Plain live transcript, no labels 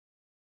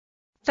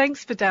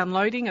Thanks for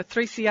downloading a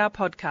 3CR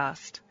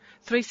podcast.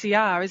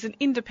 3CR is an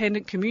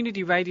independent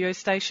community radio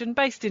station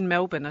based in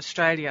Melbourne,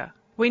 Australia.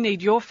 We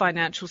need your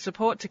financial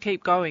support to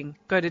keep going.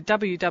 Go to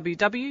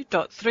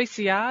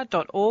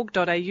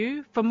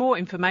www.3cr.org.au for more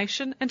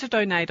information and to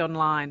donate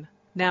online.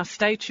 Now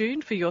stay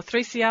tuned for your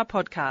 3CR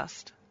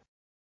podcast.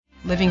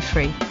 Living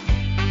Free.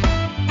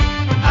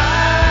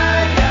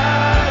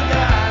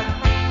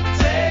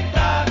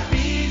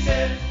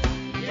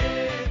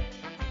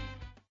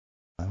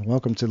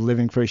 Welcome to the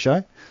Living Free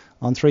Show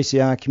on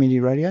 3CR Community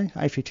Radio,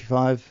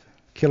 855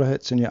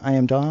 kilohertz on your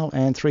AM dial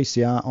and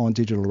 3CR on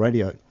digital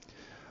radio.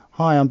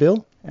 Hi, I'm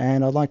Bill,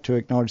 and I'd like to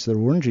acknowledge the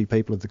Wurundjeri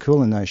people of the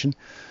Kulin Nation,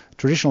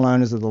 traditional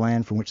owners of the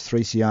land from which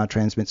 3CR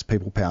transmits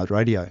people-powered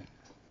radio.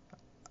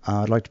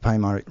 I'd like to pay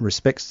my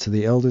respects to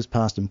the elders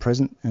past and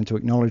present and to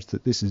acknowledge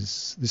that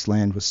this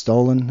land was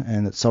stolen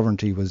and that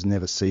sovereignty was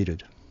never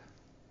ceded.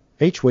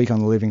 Each week on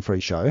the Living Free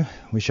Show,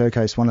 we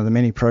showcase one of the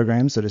many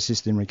programs that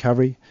assist in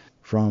recovery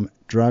from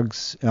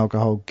drugs,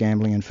 alcohol,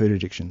 gambling and food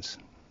addictions.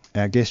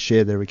 Our guests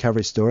share their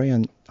recovery story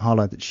and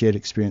highlight that shared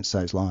experience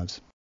saves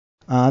lives.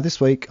 This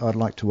week, I'd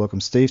like to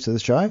welcome Steve to the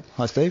show.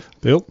 Hi, Steve.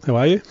 Bill, how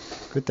are you?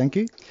 Good, thank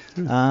you.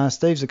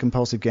 Steve's a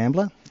compulsive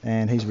gambler,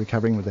 and he's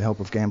recovering with the help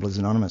of Gamblers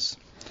Anonymous.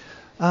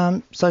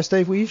 So,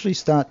 Steve, we usually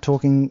start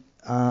talking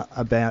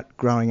about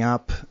growing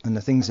up and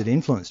the things that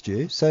influenced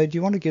you. So do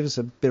you want to give us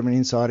a bit of an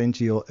insight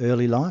into your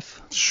early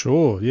life?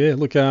 Sure, yeah.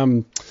 Look,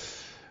 my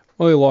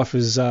early life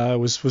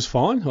was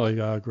fine.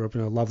 I grew up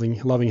in a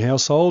loving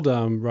household,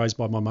 raised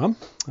by my mum.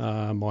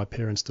 My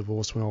parents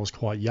divorced when I was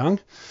quite young.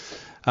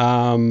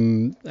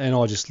 And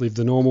I just lived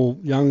the normal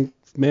young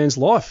man's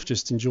life.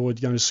 Just enjoyed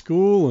going to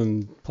school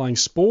and playing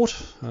sport.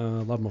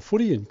 Loved my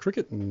footy and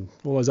cricket and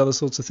all those other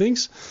sorts of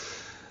things.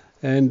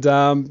 And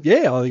I think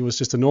it was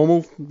just a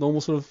normal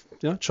sort of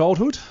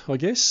childhood, I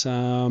guess.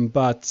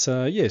 But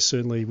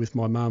certainly with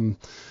my mum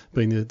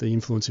being the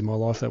influence in my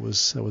life, that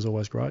was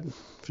always great,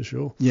 for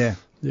sure. Yeah.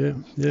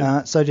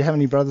 So do you have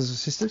any brothers or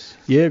sisters?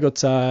 Yeah, I've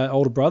got an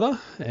older brother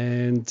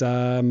and just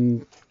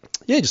an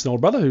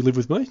older brother who lived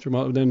with me.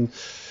 Then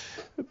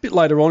a bit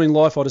later on in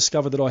life, I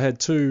discovered that I had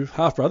two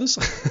half-brothers,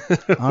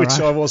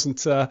 which I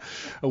wasn't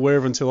aware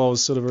of until I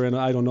was sort of around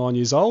 8 or 9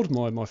 years old.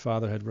 My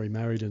father had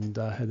remarried and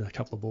had a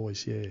couple of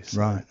boys,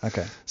 So, right,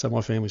 okay. So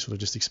my family sort of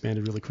just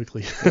expanded really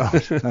quickly.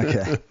 Right,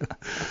 okay.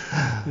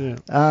 Yeah.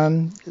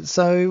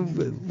 So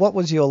what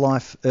was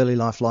your early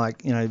life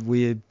like? Were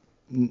you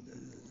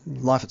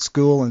life at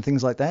school and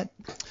things like that?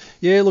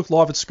 Yeah, look,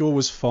 life at school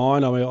was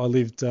fine. I mean, I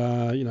lived,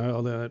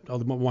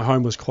 my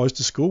home was close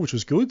to school, which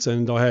was good.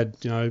 And I had,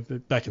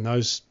 back in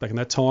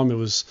that time, it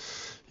was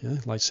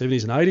late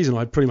 70s and 80s, and I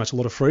had pretty much a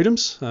lot of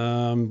freedoms,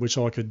 which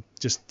I could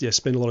just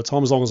spend a lot of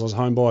time as long as I was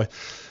home by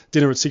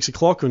dinner at 6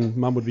 o'clock and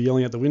mum would be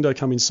yelling out the window,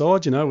 come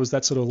inside, it was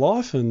that sort of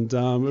life. And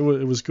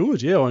it was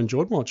good. Yeah, I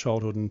enjoyed my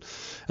childhood. And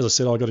as I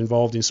said, I got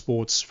involved in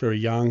sports very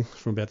young,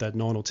 from about that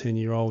 9 or 10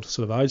 year old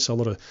sort of age. So a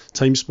lot of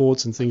team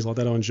sports and things like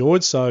that I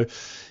enjoyed. So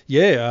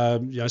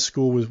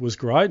school was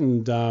great.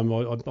 And I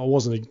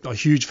wasn't a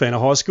huge fan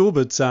of high school,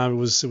 but it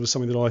was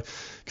something that I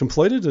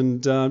completed.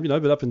 And,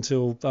 but up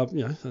until, about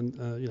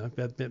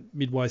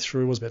midway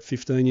through, I was about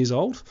 15 years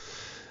old.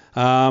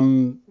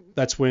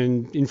 That's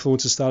when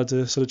influences started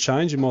to sort of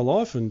change in my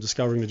life and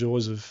discovering the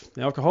joys of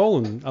alcohol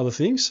and other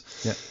things.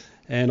 Yeah.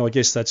 And I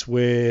guess that's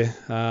where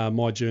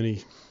my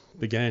journey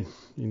began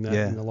in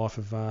the life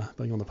of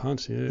being on the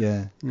punt.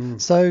 Yeah.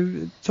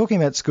 So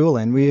talking about school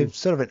then, were you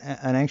sort of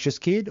an anxious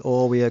kid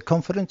or were you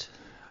confident?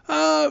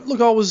 Look,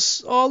 I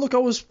was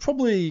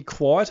probably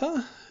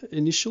quieter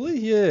initially.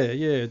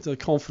 Yeah. The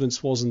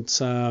confidence wasn't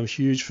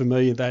huge for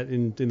me in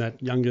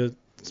that younger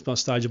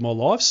stage of my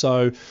life.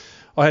 So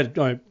I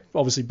had,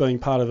 obviously being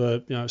part of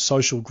a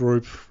social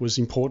group was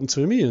important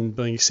to me, and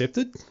being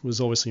accepted was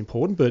obviously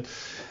important. But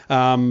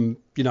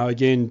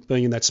again,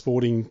 being in that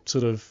sporting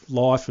sort of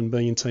life and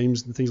being in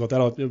teams and things like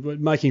that,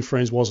 making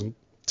friends wasn't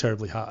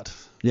terribly hard.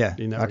 Yeah.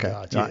 In that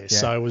regard. Right, yeah.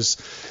 So it was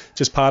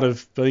just part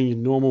of being a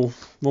normal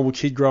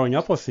kid growing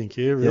up, I think.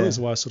 Yeah, really is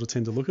the way I sort of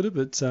tend to look at it.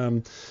 But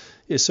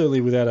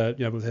certainly without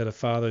a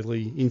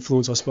fatherly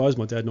influence, I suppose,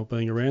 my dad not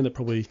being around, that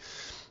probably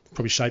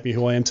shaped me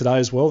who I am today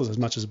as well, as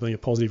much as being a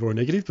positive or a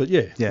negative. But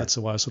that's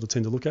the way I sort of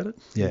tend to look at it.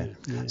 Yeah.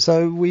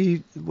 So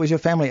was your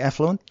family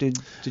affluent? Did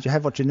you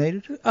have what you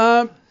needed?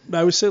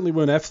 No, we certainly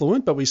weren't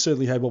affluent, but we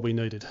certainly had what we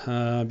needed.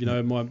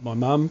 My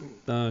mum,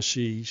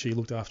 she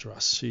looked after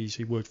us.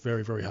 She worked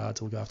very, very hard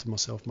to look after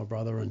myself, my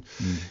brother, and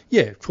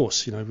of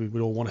course, we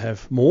would all want to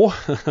have more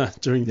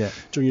during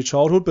your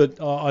childhood. But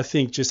I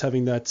think just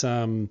having that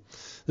the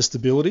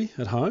stability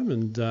at home,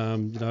 and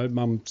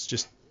mum's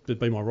just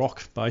been my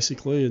rock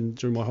basically, and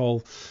during my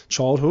whole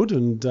childhood.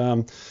 And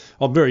I'm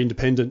a very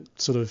independent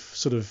sort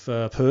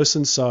of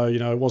person, so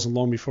it wasn't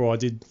long before I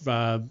did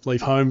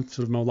leave home,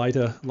 sort of my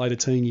later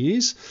teen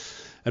years.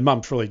 And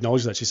Mum fully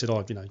acknowledged that. She said,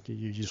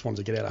 you just wanted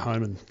to get out of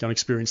home and go and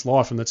experience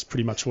life, and that's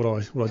pretty much what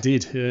I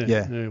did.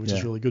 Which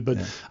is really good. But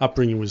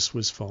upbringing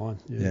was fine.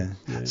 Yeah.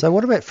 So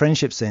what about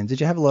friendships then?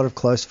 Did you have a lot of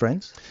close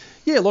friends?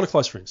 Yeah, a lot of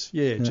close friends.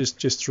 Yeah.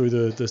 Just through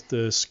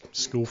the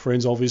school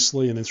friends,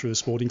 obviously, and then through the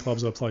sporting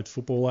clubs I played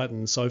football at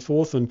and so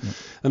forth. And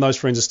those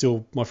friends are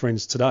still my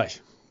friends today.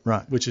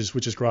 Right. Which is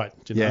great,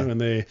 and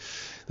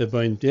they've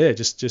been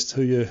just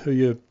who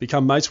you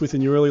become mates with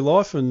in your early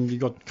life, and you've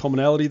got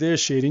commonality there,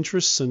 shared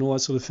interests and all that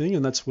sort of thing,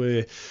 and that's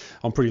where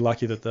I'm pretty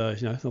lucky that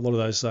a lot of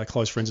those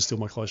close friends are still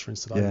my close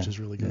friends today, which is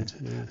really good.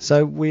 Yeah.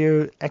 So were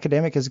you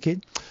academic as a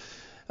kid?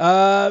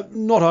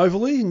 Not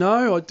overly,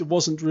 no. It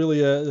wasn't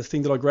really the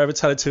thing that I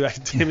gravitated to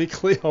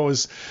academically.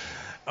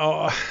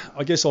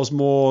 I guess I was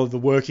more the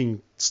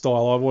working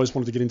style. I always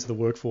wanted to get into the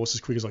workforce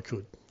as quick as I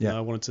could. Yeah.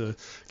 I wanted to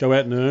go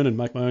out and earn and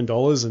make my own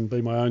dollars and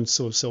be my own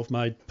sort of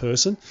self-made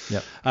person.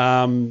 Yeah.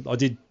 I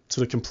did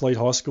sort of complete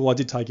high school. I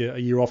did take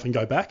a year off and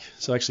go back.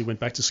 So I actually went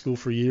back to school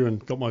for a year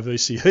and got my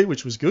VCE,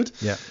 which was good.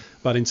 Yeah.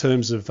 But in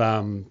terms of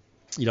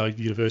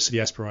university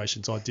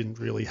aspirations, I didn't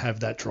really have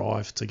that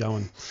drive to go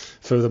and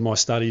further my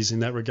studies in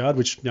that regard,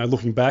 which,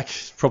 looking back,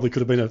 probably could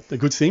have been a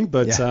good thing,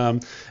 but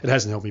it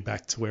hasn't held me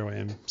back to where I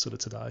am sort of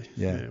today,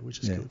 which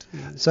is good.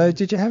 Yeah. So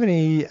did you have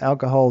any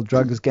alcohol,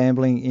 drugs,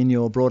 gambling in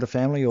your broader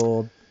family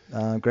or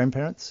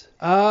grandparents?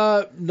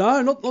 No,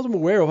 not that I'm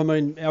aware of. I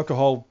mean,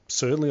 alcohol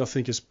certainly I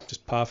think is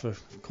just par for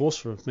course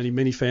for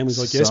many families,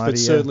 I guess, but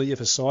certainly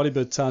for society,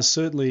 but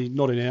certainly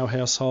not in our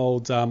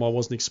household. I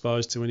wasn't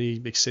exposed to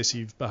any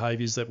excessive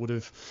behaviours that would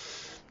have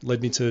led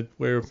me to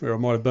where I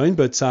might have been,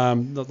 but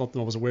not that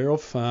I was aware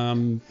of.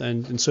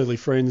 And certainly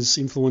friends,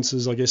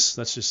 influences, I guess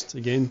that's just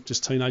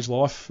teenage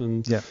life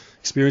and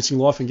experiencing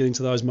life and getting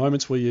to those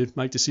moments where you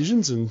make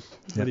decisions and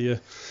how do you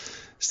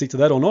stick to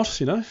that or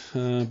not,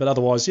 but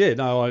otherwise,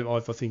 I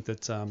think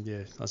that,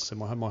 as I said,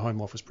 my home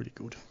life was pretty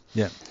good.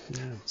 Yeah.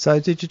 So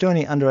did you do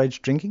any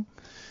underage drinking?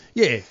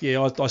 Yeah,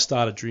 I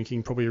started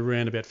drinking probably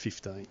around about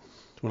 15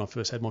 when I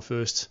first had my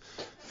first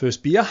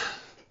beer.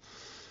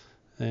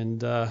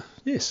 And,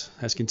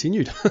 has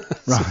continued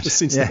right.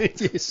 since then.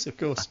 Yes, of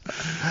course.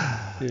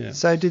 Yeah.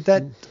 So did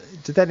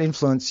that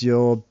influence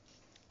your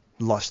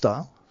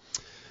lifestyle?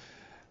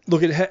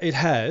 Look, it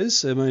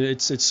has. I mean,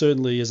 it's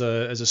certainly as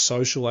a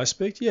social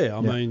aspect. Yeah,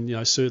 I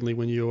mean, certainly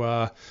when you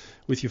are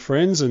with your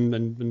friends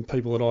and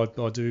people that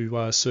I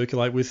do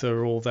circulate with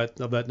are all of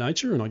that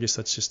nature, and I guess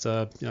that's just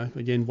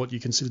again what you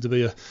consider to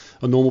be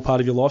a normal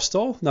part of your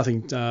lifestyle.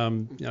 Nothing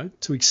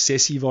too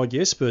excessive, I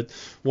guess, but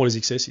what is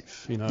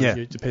excessive?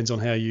 It depends on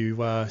how you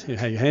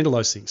handle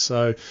those things.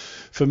 So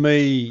for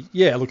me,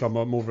 look, I'm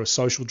more of a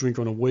social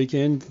drinker on a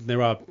weekend.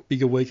 There are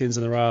bigger weekends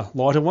and there are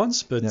lighter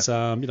ones, but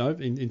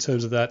in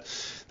terms of that,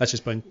 that's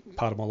just been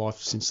part of my life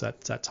since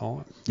that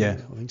time. Yeah,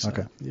 I think so.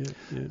 Okay.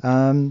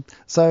 Yeah.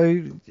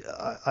 So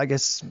I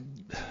guess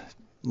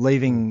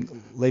leaving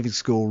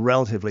school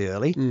relatively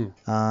early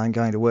and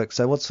going to work.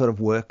 So what sort of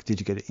work did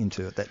you get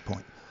into at that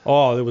point?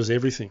 Oh, there was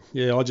everything.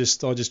 Yeah, I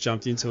just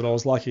jumped into it. I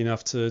was lucky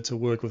enough to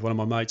work with one of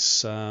my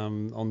mates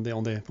on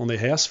their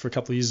house for a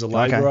couple of years as a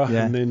labourer,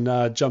 and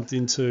then jumped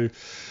into.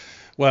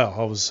 Well,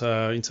 I was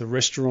into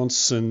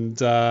restaurants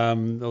and I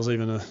was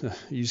even a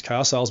used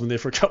car salesman there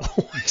for a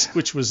couple of weeks,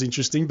 which was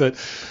interesting. But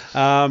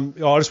I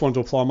just wanted to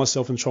apply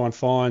myself and try and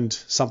find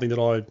something that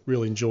I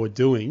really enjoyed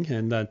doing,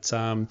 and that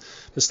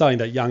starting at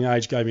that young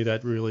age gave me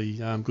that really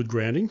good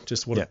grounding,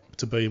 just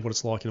to be what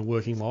it's like in a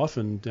working life.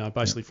 And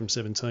basically from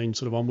 17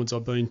 sort of onwards,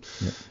 I've been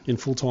in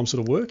full-time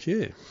sort of work.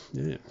 Yeah,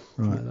 right.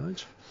 From that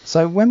age.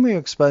 So when were you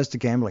exposed to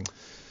gambling?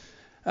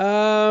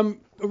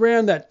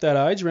 Around that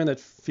age, around that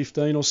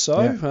 15 or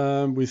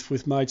so,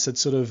 with mates that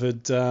sort of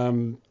had,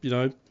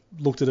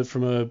 looked at it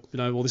from a,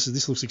 well,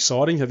 this looks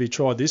exciting. Have you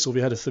tried this, or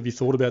have you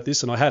thought about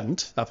this? And I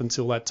hadn't up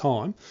until that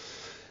time.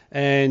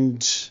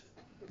 And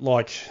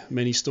like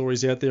many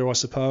stories out there, I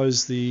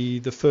suppose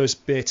the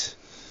first bet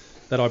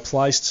that I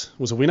placed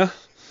was a winner.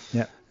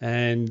 Yeah.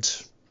 And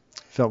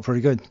felt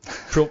pretty good.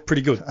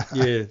 Pretty good.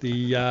 Yeah.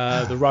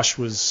 The rush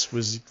was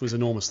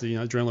enormous. The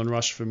adrenaline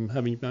rush from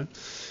having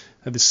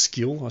have this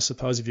skill, I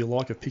suppose, if you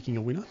like, of picking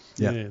a winner.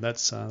 Yeah,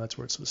 that's where it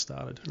sort of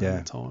started around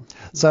that time.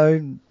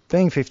 So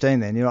being 15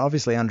 then, you're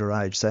obviously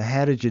underage. So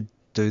how did you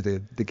do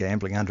the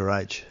gambling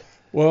underage?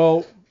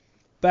 Well,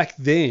 back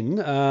then,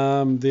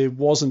 there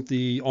wasn't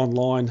the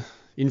online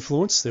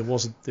influence. There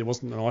wasn't an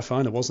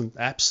iPhone. There wasn't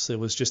apps. There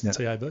was just the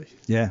TAB.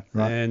 Yeah,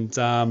 right.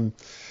 And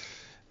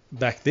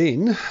back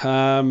then,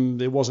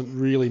 there wasn't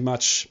really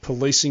much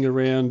policing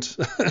around,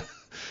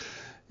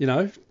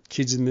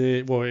 kids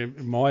in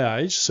my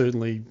age,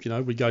 certainly,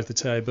 we'd go to the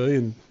TAB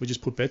and we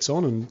just put bets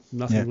on and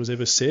nothing was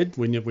ever said.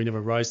 We never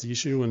raised the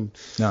issue. And,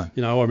 I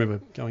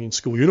remember going in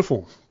school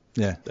uniform.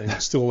 Yeah. And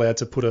still allowed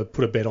to put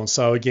a bet on.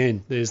 So,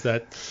 again, there's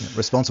that.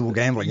 Responsible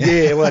gambling.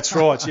 Yeah, well, that's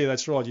right. Yeah,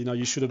 that's right.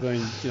 You should have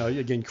been,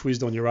 again,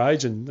 quizzed on your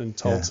age and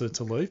told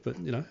to leave. But,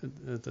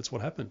 that's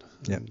what happened.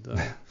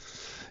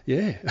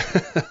 Yeah.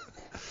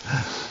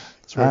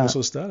 That's where it all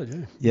sort of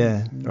started,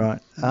 Yeah, right.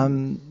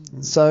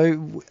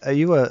 So are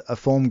you a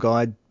form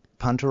guide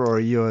punter, or are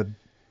you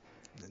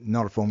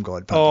not a form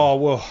guide punter? Oh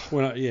well,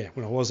 when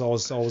I was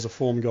a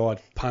form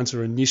guide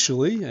punter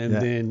initially, and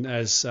then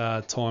as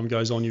time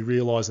goes on, you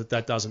realise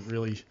that doesn't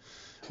really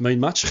mean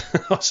much,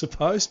 I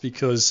suppose,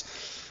 because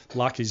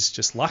luck is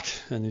just luck,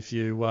 and if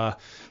you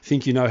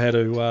think you know how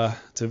to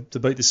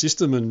beat the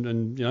system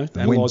and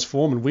analyse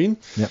form and win,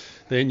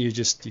 then you're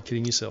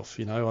kidding yourself.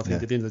 I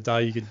think at the end of the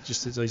day, you could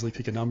just as easily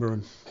pick a number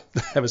and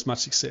have as much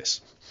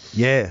success.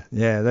 Yeah,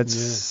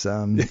 that's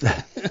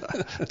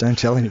don't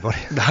tell anybody.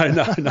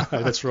 No,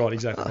 that's right,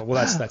 exactly.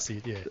 Well, that's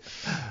it,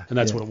 and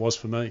that's what it was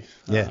for me.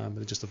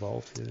 But it just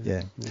evolved.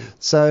 Yeah.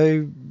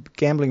 So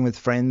gambling with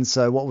friends.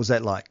 So what was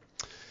that like?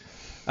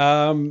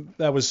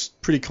 That was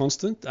pretty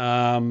constant.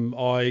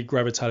 I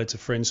gravitated to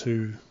friends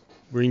who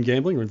were in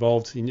gambling or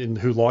involved in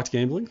who liked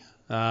gambling.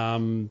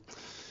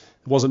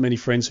 There wasn't many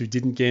friends who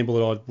didn't gamble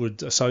that I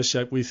would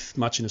associate with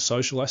much in a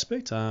social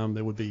aspect.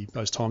 There would be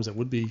those times that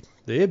would be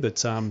there,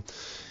 but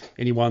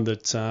anyone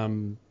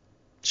that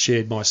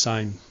shared my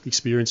same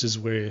experiences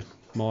where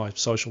my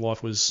social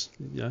life was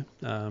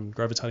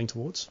gravitating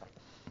towards.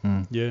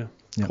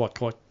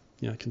 Quite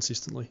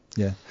consistently.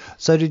 Yeah.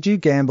 So did you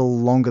gamble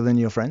longer than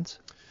your friends?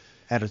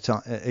 At a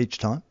time, each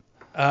time?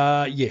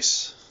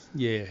 Yes.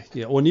 Yeah.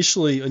 Well,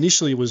 initially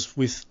it was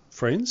with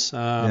friends,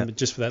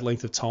 just for that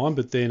length of time.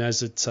 But then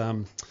as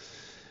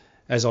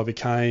I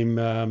became,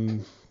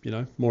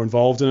 more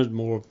involved in it,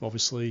 more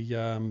obviously,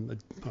 I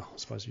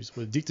suppose you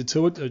were addicted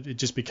to it. It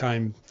just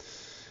became,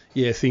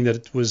 a thing that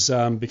it was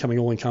becoming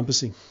all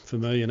encompassing for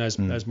me. And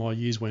as my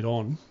years went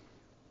on,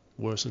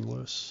 worse and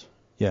worse.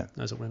 Yeah.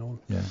 As it went on.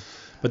 Yeah.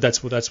 But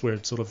that's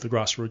where sort of the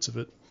grassroots of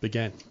it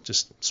began.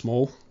 Just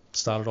small.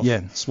 Started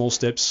off small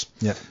steps.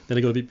 Yeah. Then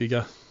it got a bit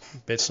bigger,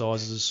 bet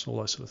sizes, all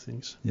those sort of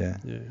things. Yeah.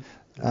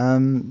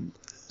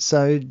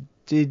 So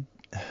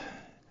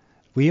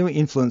were you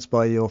influenced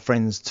by your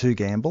friends to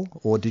gamble,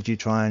 or did you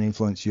try and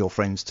influence your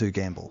friends to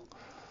gamble?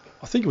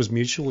 I think it was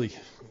mutually.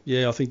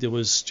 Yeah, I think there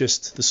was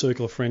just the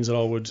circle of friends that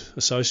I would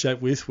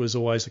associate with was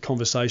always a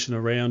conversation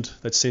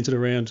that centred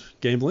around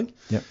gambling.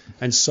 Yep.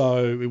 And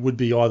so it would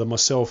be either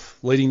myself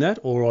leading that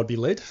or I'd be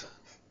led.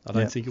 I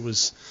don't think it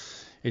was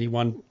any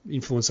one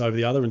influence over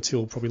the other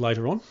until probably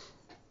later on,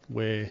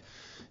 where,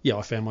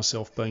 I found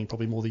myself being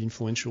probably more the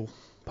influential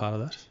part of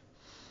that.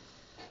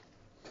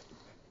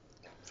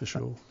 For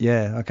sure.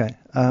 Yeah, okay.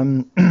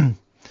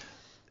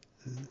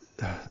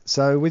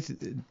 So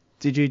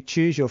did you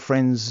choose your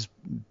friends?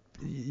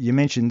 You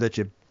mentioned that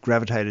you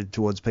gravitated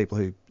towards people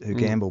who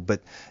gamble,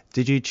 but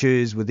did you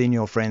choose within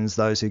your friends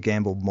those who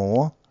gambled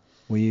more?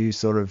 Were you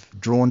sort of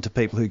drawn to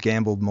people who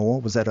gambled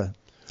more? Was that an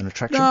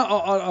attraction?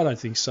 No, I don't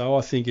think so.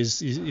 I think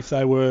is if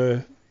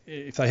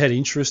they had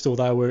interest or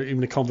they were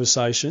in a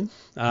conversation,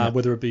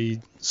 whether it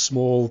be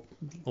small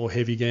or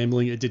heavy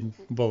gambling, it didn't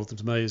bother them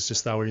to me. It's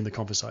just they were in the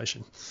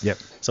conversation. Yep.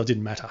 So it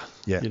didn't matter.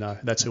 Yeah.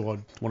 That's who I'd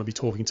want to be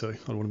talking to.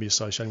 I'd want to be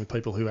associating with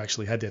people who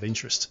actually had that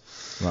interest.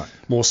 Right.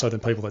 More so than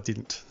people that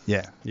didn't.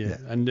 Yeah.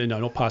 And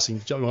not passing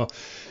judgment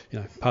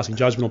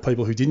on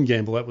people who didn't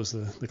gamble. That was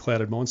the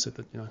clouded mindset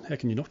that how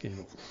can you not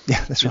gamble?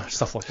 Yeah, that's right.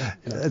 Stuff like that.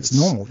 It's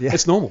normal. Yeah.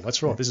 It's normal.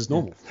 That's right. This is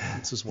normal.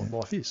 This is what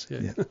life is.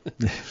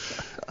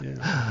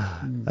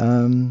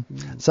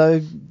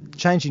 So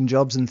changing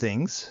jobs and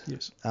things.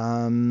 Yes.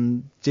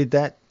 Did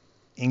that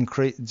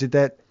increase? Did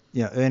that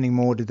earning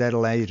more? Did that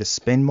allow you to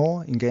spend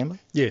more in gambling?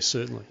 Yes,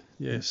 certainly.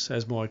 Yes,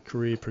 as my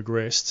career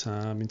progressed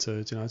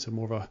into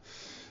more of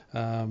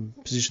a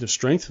position of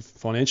strength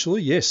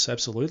financially. Yes,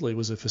 absolutely. It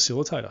was a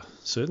facilitator.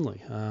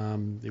 Certainly.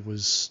 It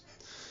was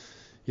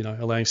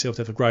allowing yourself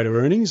to have greater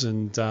earnings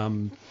and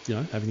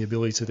having the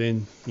ability to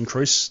then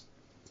increase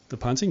the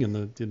punting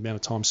and the amount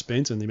of time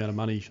spent and the amount of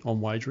money on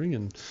wagering,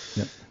 and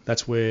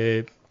that's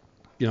where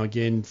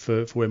again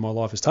for where my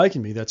life has taken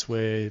me, that's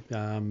where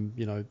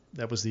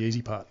that was the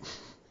easy part.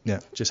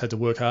 Just had to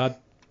work hard.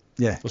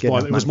 It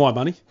was my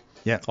money.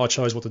 I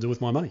chose what to do with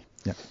my money.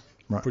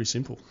 Right. Pretty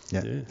simple.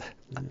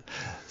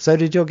 So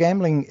did your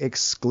gambling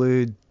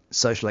exclude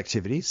social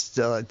activities?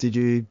 Did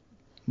you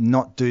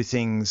not do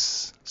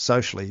things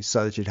socially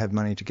so that you'd have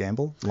money to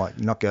gamble, like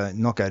not go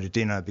to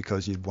dinner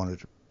because you'd wanted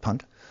to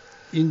punt?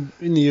 In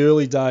the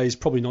early days,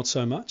 probably not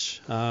so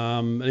much,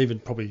 and even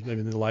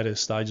in the later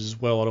stages as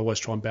well. I'd always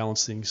try and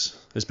balance things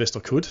as best I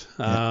could.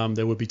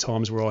 There would be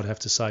times where I'd have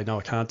to say, no,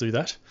 I can't do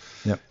that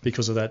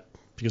because of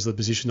the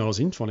position I was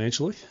in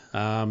financially.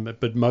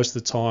 But most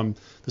of the time,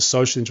 the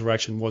social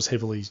interaction was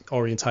heavily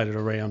orientated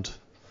around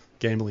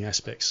gambling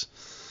aspects,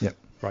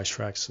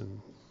 racetracks and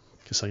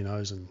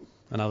casinos and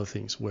other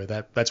things, where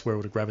that's where it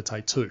would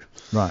gravitate to.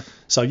 Right.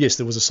 So yes,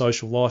 there was a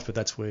social life, but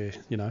that's where,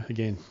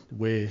 again,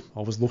 where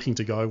I was looking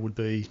to go would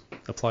be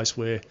a place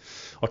where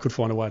I could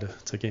find a way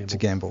to gamble. To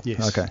gamble.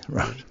 Yes. Okay,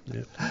 right.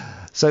 Yeah.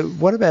 So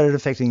what about it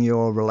affecting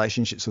your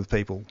relationships with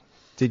people?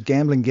 Did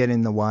gambling get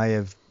in the way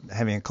of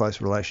having a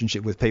close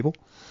relationship with people?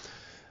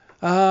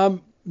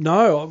 No.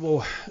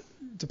 Well,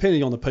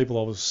 depending on the people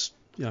I was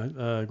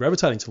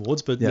gravitating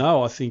towards, but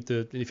no, I think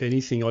that if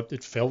anything,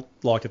 it felt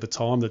like at the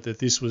time that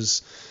this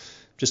was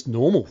just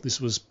normal.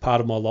 This was part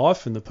of my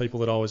life, and the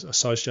people that I was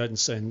associated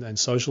and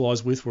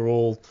socialised with were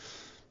all,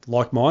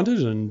 like-minded,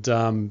 and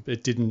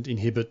it didn't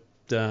inhibit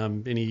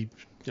any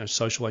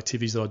social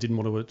activities that I didn't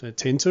want to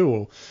attend to,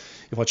 or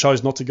if I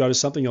chose not to go to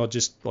something, I'd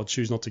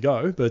choose not to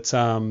go. But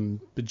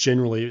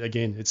generally,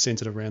 again, it's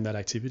centred around that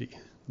activity.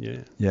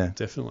 Yeah,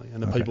 definitely,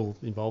 and the people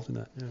involved in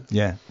that.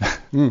 Yeah.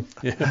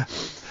 Yeah.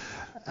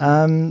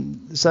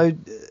 So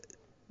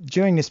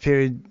during this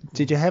period,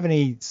 did you have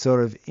any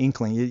sort of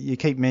inkling? You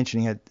keep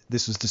mentioning it.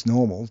 This was just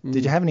normal.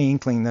 Did you have any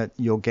inkling that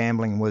your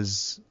gambling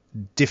was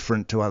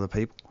different to other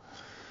people?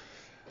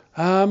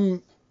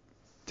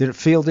 Did it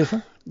feel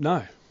different?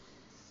 No,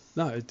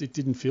 it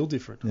didn't feel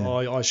different. Yeah.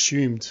 I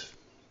assumed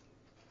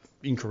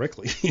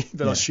incorrectly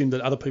that I assumed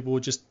that other people were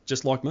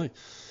just like me,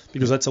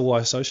 because that's all I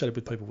associated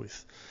with people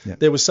with. Yeah.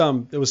 There were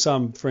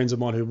some friends of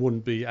mine who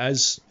wouldn't be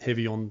as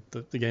heavy on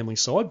the gambling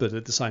side, but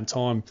at the same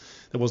time,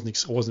 we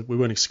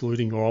weren't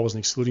excluding, or I wasn't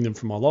excluding them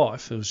from my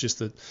life. It was just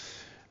that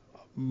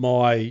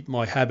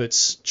my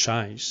habits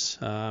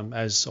changed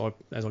as I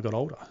got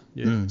older.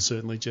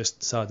 Certainly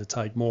just started to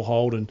take more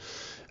hold,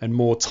 and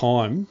more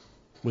time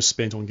was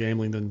spent on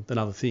gambling than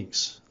other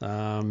things.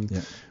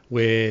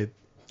 Where,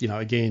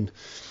 again,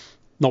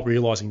 not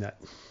realising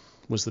that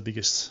was the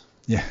biggest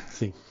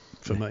thing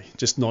for me.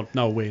 Just no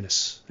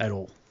awareness at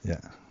all. Yeah.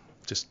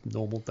 Just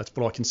normal. That's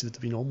what I consider to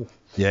be normal.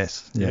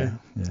 Yes. Yeah.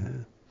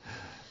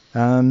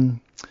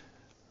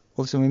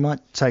 Well, so we might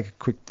take a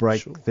quick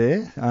break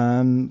there.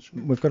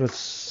 We've got a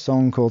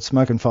song called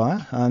Smoke and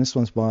Fire, and this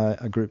one's by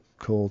a group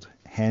called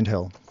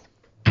Handheld.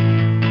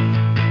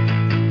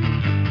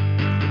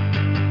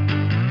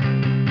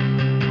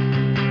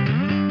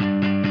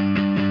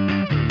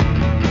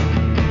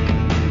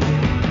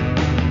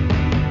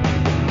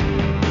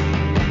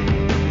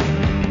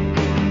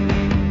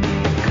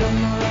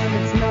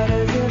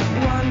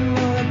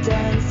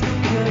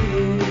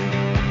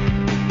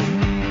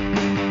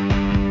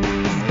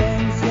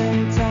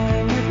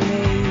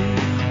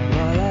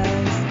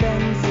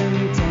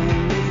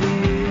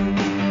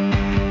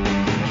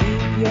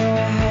 Your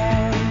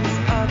hand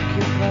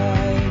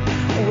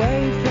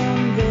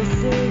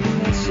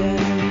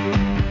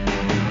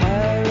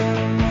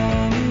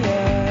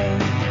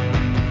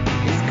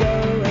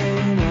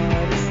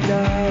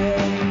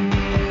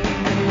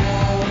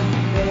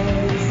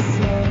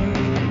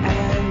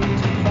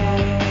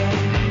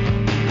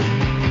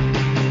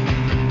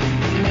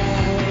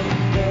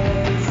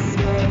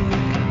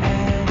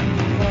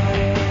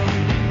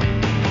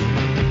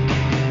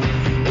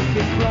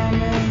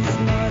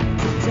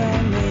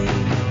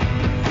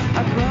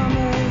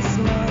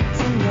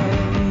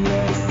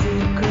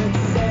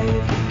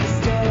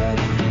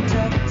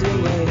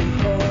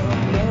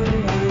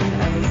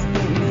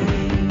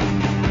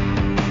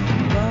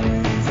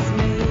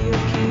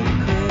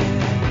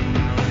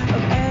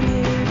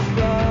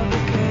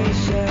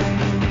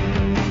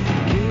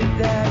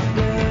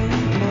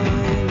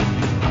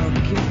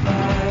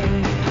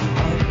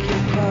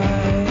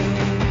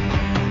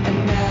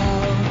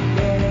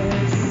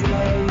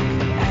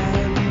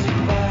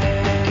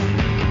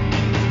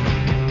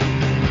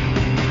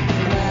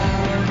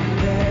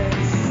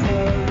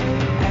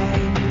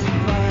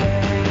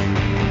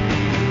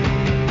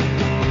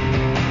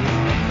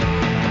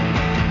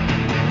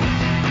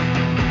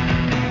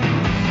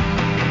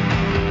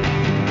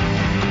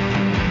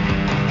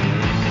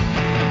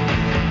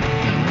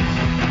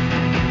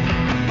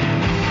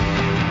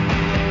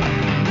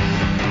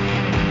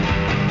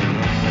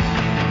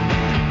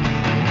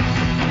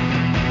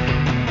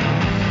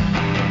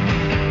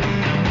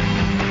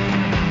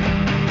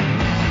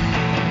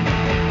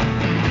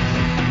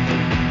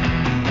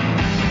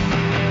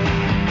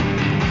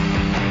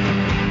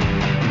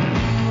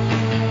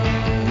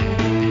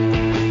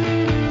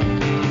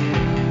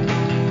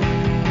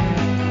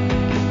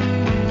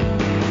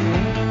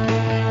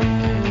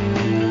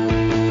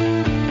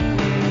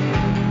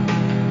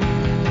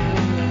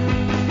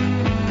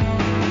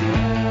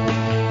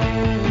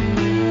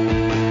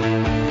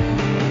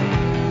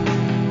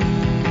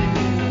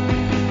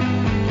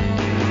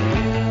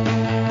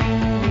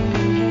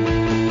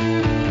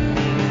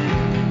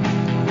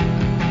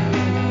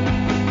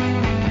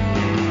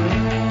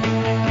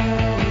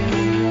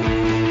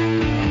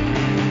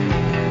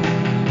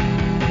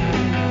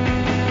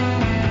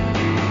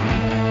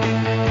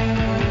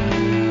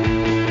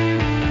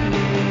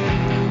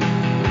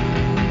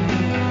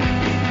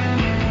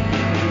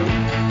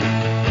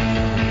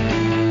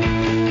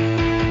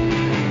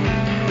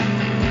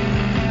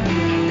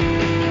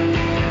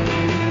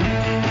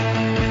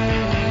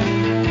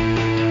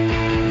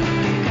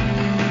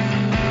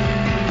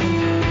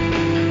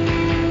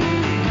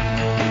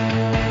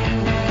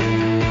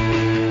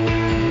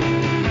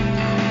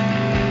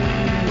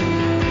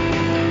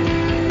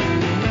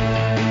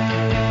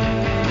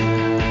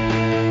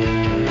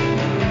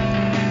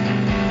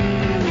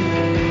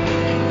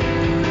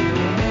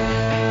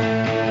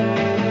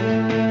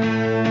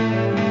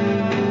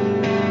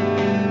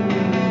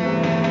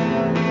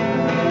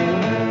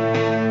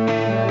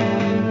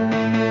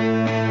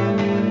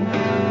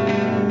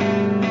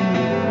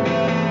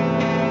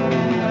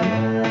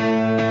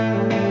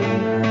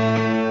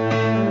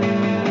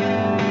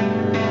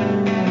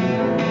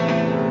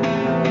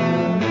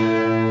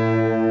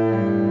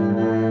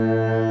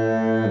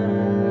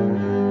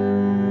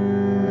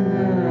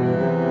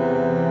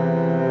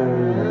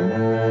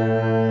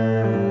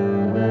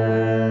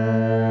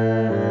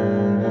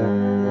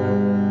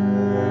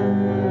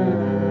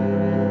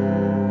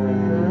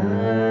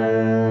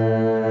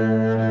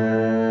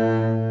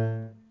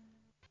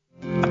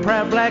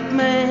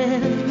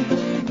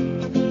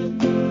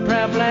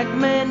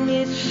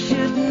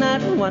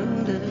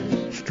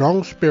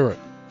strong spirit,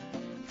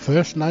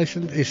 First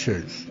Nations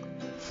issues,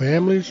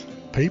 families,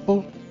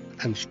 people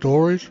and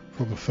stories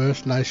from a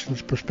First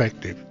Nations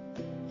perspective.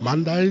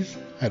 Mondays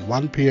at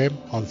 1 p.m.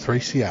 on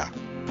 3CR.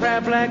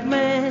 Proud black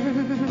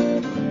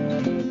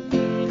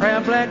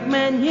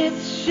man, you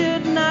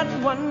should not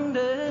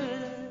wonder.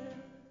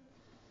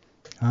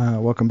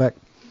 Welcome back.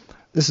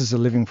 This is the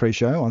Living Free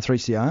Show on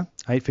 3CR,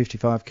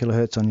 855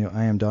 kilohertz on your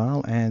AM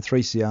dial and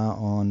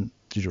 3CR on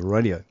digital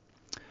radio.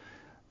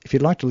 If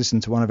you'd like to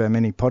listen to one of our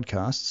many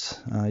podcasts,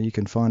 you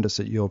can find us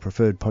at your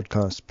preferred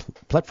podcast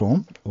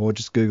platform or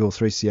just Google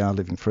 3CR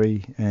Living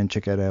Free and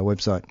check out our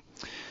website.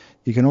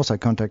 You can also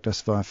contact us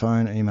via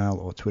phone, email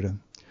or Twitter.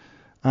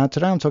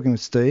 Today I'm talking with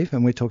Steve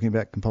and we're talking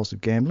about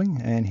compulsive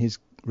gambling and his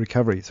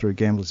recovery through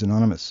Gamblers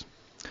Anonymous.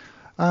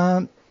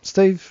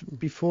 Steve,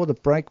 before the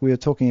break we were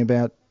talking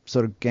about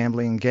sort of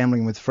gambling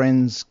with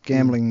friends,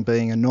 gambling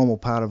being a normal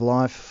part of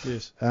life.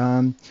 Yes.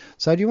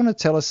 So do you want to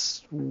tell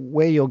us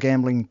where your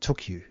gambling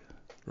took you?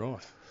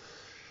 Right.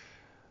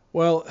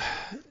 Well,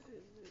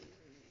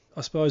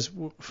 I suppose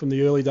from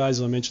the early days,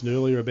 as I mentioned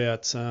earlier,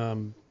 about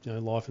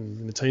life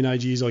in the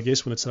teenage years, I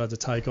guess, when it started to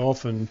take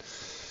off and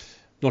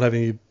not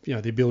having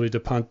the ability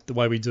to punt the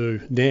way we do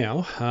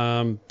now,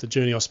 the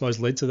journey I suppose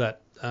led to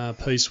that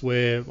piece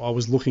where I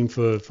was looking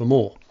for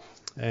more,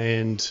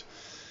 and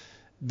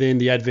then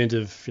the advent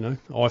of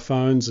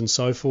iPhones and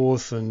so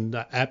forth and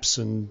apps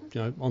and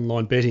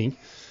online betting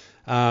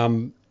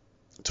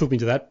took me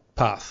to that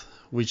path,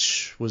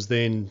 which was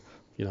then,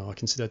 I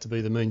consider that to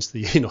be the means to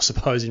the end, I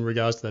suppose, in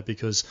regards to that,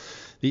 because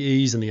the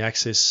ease and the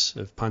access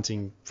of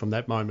punting from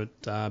that moment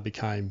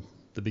became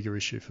the bigger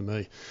issue for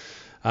me.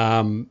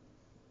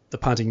 The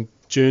punting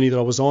journey that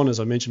I was on, as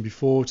I mentioned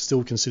before,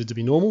 still considered to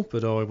be normal,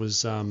 but I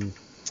was,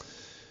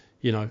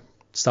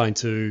 starting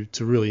to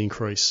really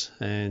increase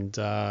and,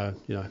 started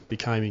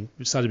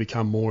to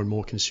become more and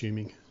more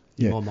consuming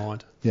in my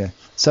mind. Yeah.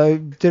 So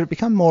did it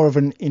become more of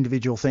an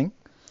individual thing?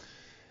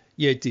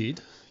 Yeah, it did.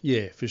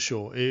 Yeah, for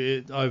sure.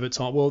 Over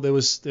time, well, there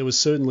was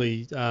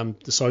certainly the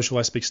social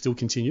aspect still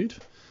continued,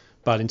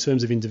 but in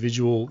terms of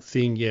individual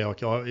thing,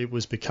 it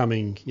was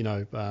becoming,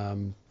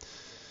 round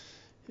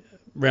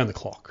the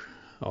clock.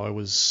 I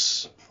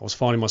was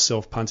finding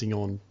myself punting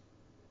on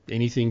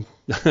anything,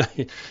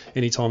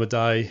 any time of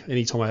day,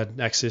 any time I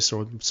had access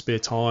or spare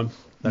time.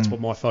 That's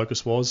what my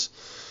focus was.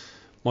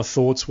 My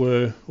thoughts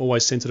were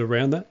always centered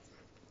around that,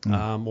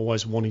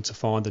 always wanting to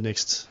find the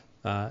next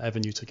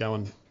avenue to go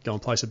and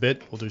place a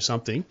bet or do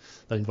something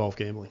that involved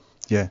gambling.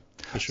 Yeah,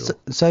 for sure.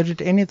 So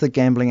did any of the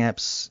gambling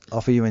apps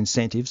offer you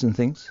incentives and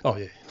things? Oh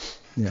yeah.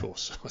 Of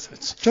course.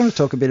 Do you want to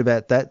talk a bit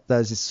about that,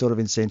 those sort of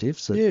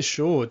incentives? Yeah,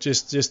 sure.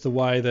 Just the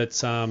way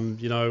that,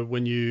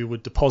 when you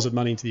would deposit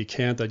money into the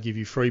account, they'd give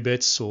you free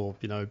bets or,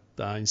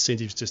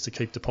 incentives just to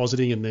keep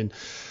depositing. And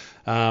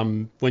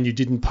then when you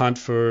didn't punt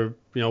for,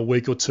 a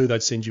week or two,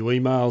 they'd send you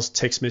emails,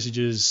 text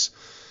messages.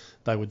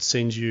 They would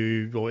send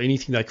you or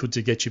anything they could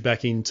to get you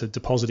back into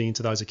depositing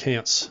into those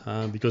accounts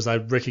because they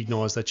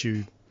recognise that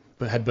you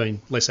had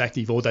been less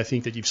active or they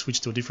think that you've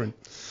switched to a different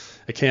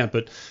account,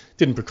 but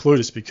didn't preclude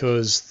us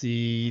because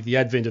the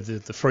advent of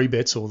the free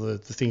bets or the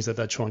things that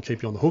they try and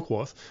keep you on the hook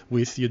with,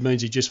 it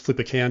means you just flip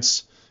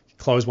accounts,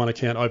 close one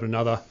account, open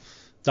another,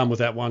 done with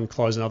that one,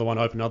 close another one,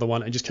 open another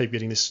one, and just keep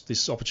getting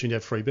this opportunity to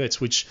have free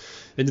bets, which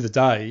at the end of the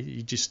day,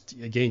 you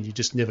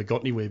just never got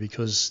anywhere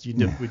because you'd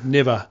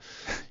never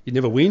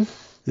win.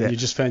 Yeah. And you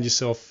just found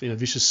yourself in a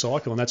vicious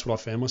cycle, and that's what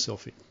I found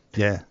myself in.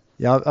 Yeah.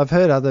 Yeah, I've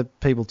heard other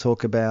people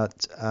talk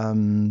about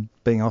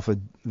being offered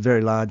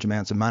very large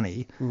amounts of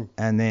money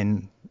and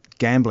then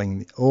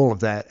gambling all of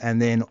that and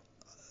then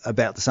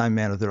about the same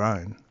amount of their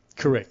own.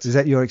 Correct. Is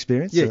that your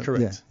experience? Yeah,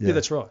 correct. Yeah,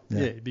 that's right.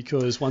 Yeah,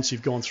 because once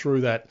you've gone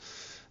through that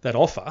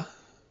offer,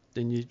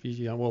 then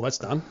you go, well, that's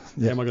done.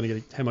 Yeah. How am I going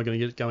to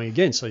get it going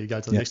again? So you go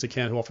to the next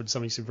account who offered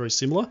something very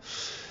similar.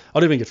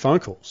 I'd even get phone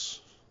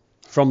calls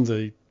from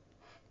the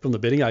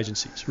betting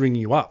agencies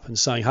ringing you up and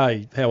saying,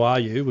 hey, how are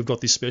you? We've got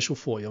this special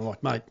for you. I'm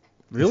like, mate,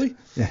 really?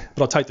 Yeah.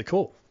 But I'll take the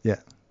call. Yeah.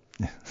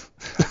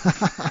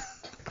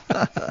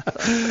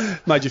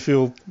 Made you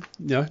feel,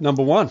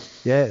 number one.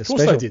 Yeah, of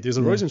course they did. There's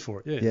a reason for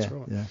it. Yeah, that's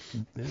right.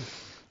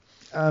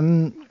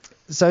 Yeah.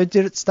 So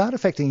did it start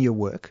affecting your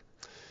work?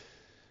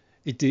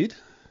 It did.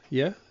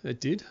 Yeah,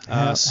 it did.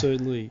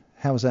 Certainly.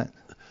 How was that?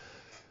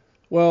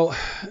 Well,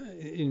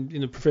 in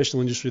the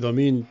professional industry that I'm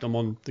in, I'm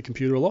on the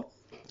computer a lot.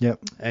 Yep.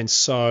 And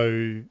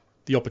so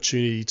the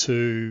opportunity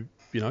to,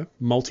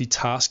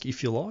 multitask,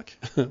 if you like,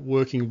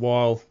 working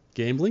while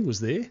gambling was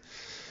there.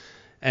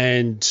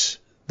 And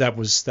that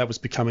was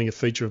becoming a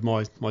feature of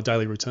my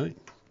daily routine.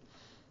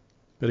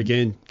 But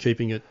again,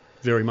 keeping it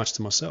very much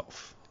to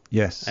myself.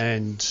 Yes.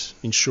 And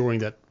ensuring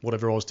that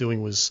whatever I was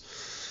doing was,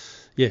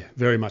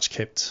 very much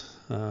kept,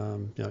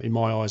 in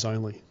my eyes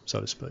only,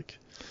 so to speak.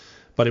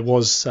 But it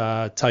was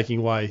taking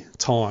away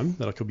time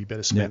that I could be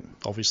better spent,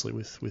 obviously,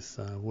 with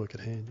work at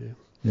hand,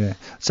 Yeah.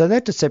 So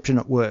that deception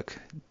at work,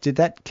 did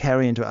that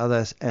carry into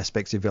other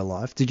aspects of your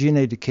life? Did you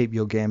need to keep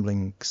your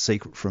gambling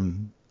secret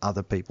from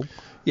other people?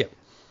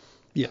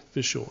 Yeah,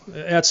 for sure.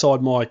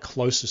 Outside my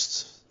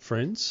closest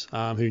friends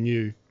who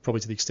knew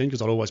probably to the extent,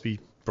 because I'd always be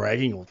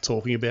bragging or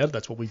talking about it.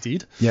 That's what we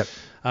did. Yep.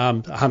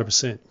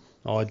 100%.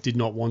 I did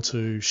not want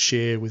to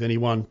share with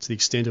anyone to the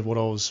extent of what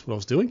I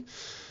was doing,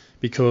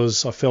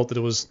 because I felt that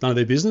it was none of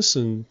their business.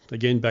 And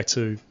again, back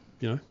to,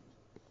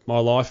 my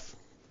life,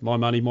 my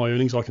money, my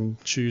earnings, I can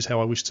choose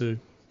how I wish to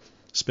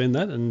spend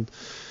that. And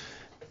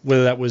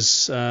whether that was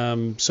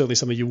certainly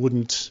something you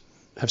wouldn't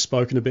have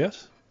spoken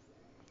about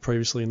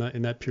previously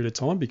in that period of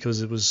time,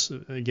 because it was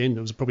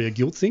probably a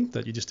guilt thing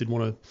that you just didn't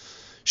want to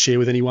share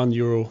with anyone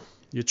your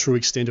true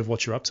extent of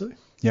what you're up to.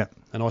 Yeah.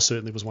 And I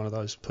certainly was one of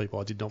those people.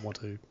 I did not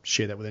want to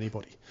share that with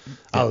anybody,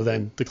 other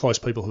than the close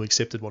people who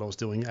accepted what I was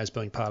doing as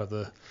being part of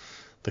the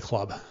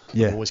club,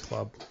 the boys'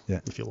 club,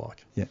 if you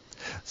like. Yeah.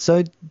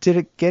 So did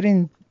it get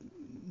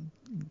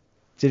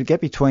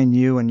between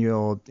you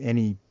and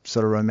any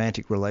sort of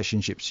romantic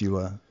relationships you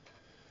were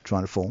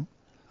trying to form?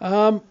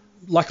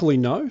 Luckily,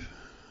 no.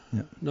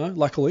 Yeah. No,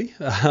 luckily.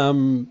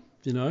 Been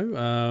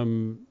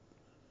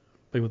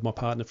with my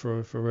partner for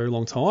a very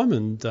long time,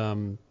 and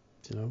we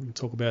can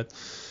talk about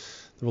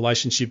the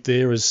relationship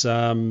there as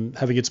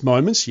having its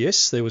moments.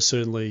 Yes, there was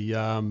certainly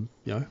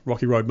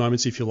rocky road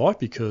moments, if you like,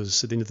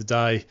 because at the end of the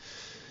day,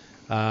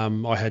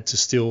 I had to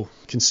still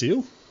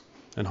conceal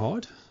and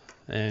hide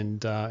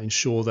and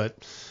ensure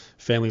that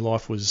family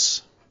life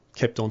was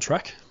kept on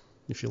track,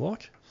 if you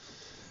like.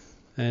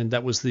 And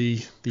that was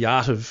the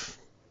art of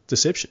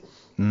deception,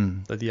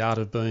 the art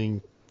of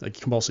being a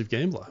compulsive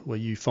gambler, where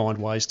you find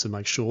ways to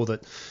make sure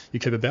that you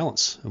keep a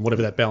balance, and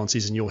whatever that balance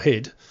is in your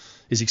head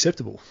is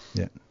acceptable.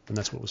 Yeah. And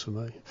that's what it was for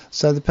me.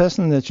 So the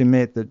person that you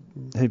met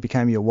who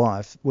became your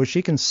wife, was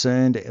she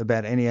concerned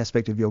about any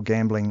aspect of your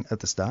gambling at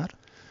the start?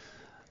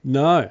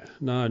 No,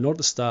 not at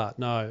the start.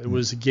 No, it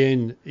was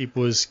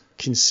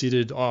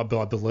considered, I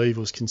believe it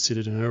was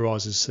considered in her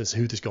eyes as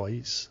who this guy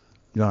is.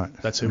 Right.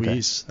 That's who he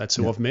is. That's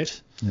who I've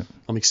met. Yep.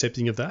 I'm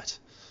accepting of that.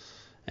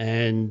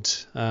 And,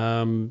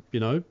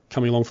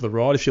 coming along for the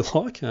ride, if you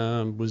like,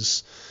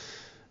 was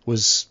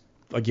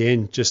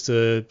again, just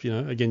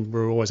again,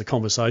 we're always a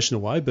conversation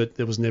away, but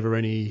there was never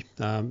any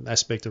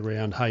aspect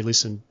around, hey,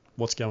 listen,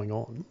 what's going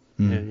on?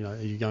 And,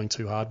 are you going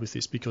too hard with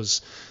this?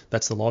 Because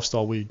that's the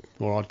lifestyle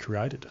I'd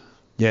created.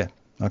 Yeah.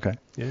 Okay.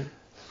 Yeah.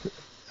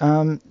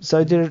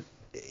 So did it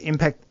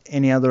impact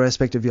any other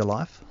aspect of your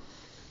life?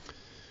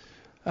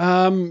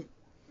 In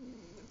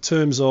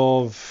terms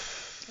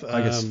of,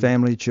 I guess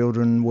family,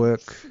 children,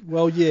 work.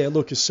 Well, yeah.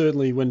 Look,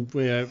 certainly when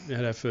we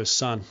had our first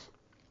son,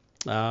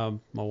 my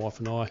wife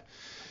and I,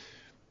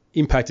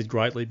 impacted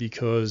greatly,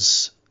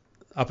 because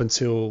up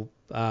until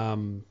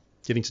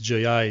getting to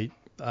GA,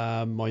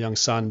 my young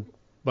son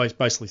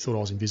basically thought I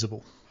was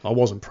invisible. I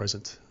wasn't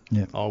present.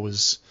 Yeah. I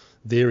was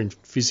there in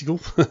physical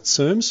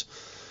terms,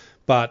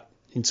 but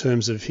in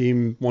terms of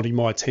him wanting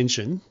my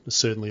attention,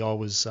 certainly I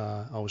was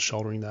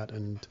shouldering that,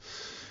 and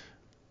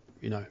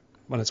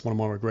when it's one of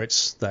my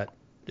regrets that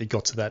it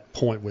got to that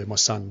point where my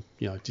son,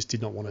 just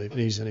did not want to.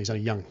 He's only a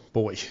young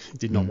boy.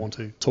 Did not want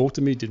to talk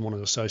to me. Didn't want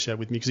to associate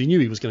with me, because he knew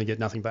he was going to get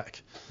nothing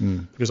back,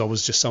 because I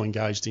was just so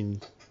engaged in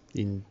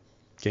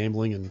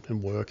gambling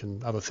and work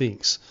and other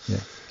things. Yeah.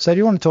 So do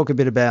you want to talk a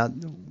bit about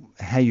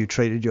how you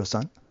treated your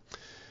son?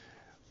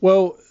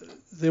 Well,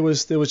 there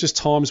was just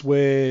times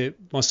where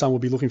my son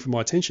would be looking for my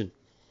attention.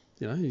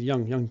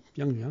 Young,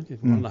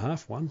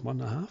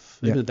 1.5,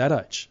 even at that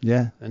age.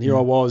 Yeah. And here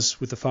I was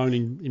with the phone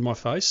in my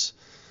face,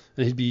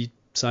 and he'd be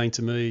saying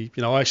to me,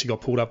 I actually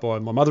got pulled up by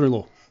my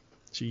mother-in-law.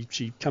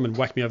 She come and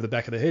whacked me over the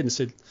back of the head and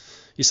said,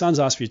 your son's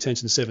asked for your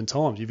attention 7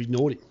 times. You've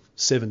ignored him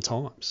 7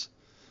 times.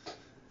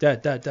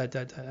 Dad.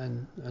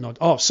 And I'd,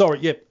 oh, sorry,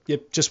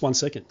 yep, just 1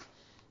 second.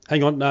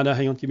 Hang on, no,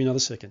 hang on, give me another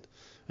second.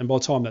 And by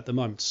the time the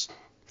moment's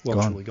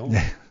truly gone.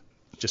 Yeah.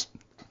 Just,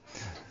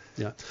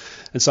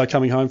 And so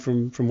coming home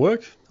from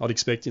work, I'd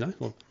expect,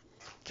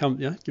 come,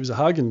 give us a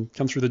hug and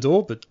come through the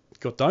door, but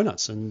got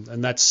donuts. And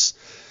that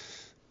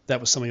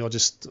was something I was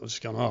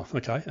just going, oh,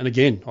 okay. And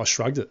again, I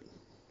shrugged it.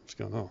 I was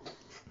going, oh.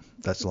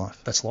 That's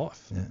life. That's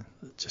life. Yeah.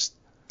 Just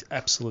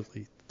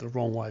absolutely the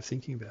wrong way of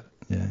thinking about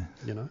it.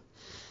 Yeah.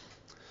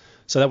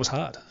 So that was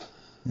hard.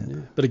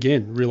 Yeah. But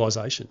again,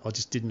 realisation. I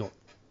just did not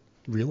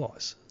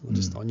realise.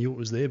 I knew it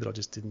was there, but I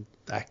just didn't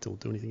act or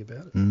do anything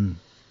about it. Yeah.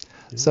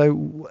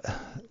 So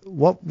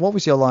what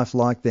was your life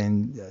like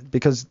then?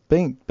 Because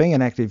being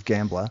an active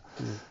gambler,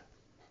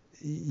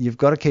 you've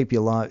got to keep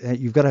your life.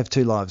 You've got to have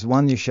 2 lives.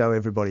 One you show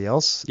everybody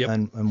else,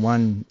 and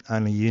one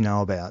only you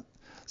know about.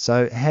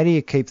 So how do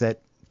you keep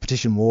that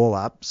petition wall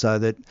up so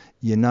that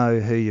you know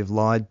who you've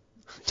lied,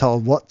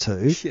 told what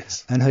to,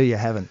 and who you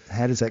haven't?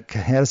 How does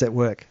that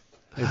work?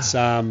 It's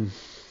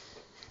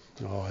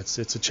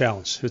it's a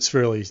challenge.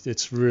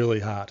 It's really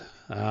hard.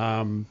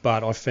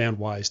 But I found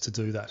ways to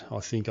do that. I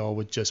think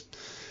I'd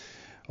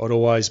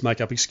always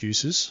make up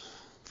excuses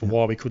for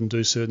why we couldn't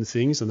do certain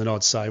things, and then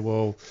I'd say,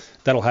 well,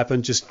 that'll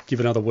happen. Just give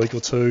it another week or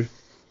 2.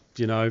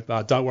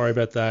 Don't worry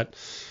about that.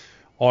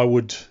 I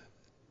would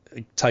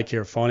take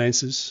care of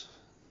finances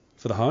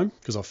for the home,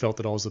 because I felt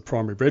that I was the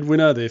primary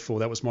breadwinner. Therefore,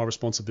 that was my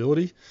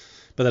responsibility.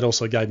 But that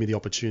also gave me the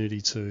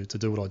opportunity to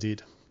do what I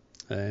did.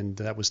 and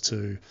that was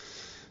to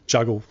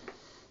juggle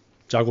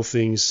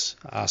things,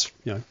 ask,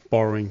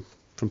 borrowing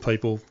from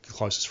people, your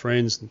closest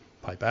friends, and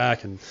pay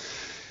back, and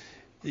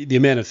the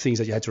amount of things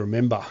that you had to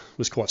remember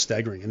was quite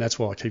staggering. And that's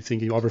why I keep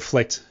thinking, I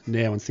reflect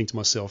now and think to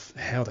myself,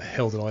 how the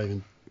hell did I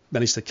even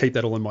manage to keep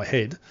that all in my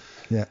head?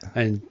 Yeah.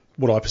 And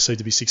what I perceive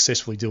to be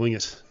successfully doing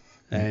it,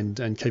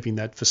 and keeping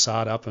that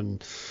facade up,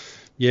 and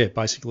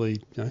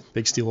basically,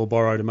 beg, steal or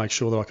borrow to make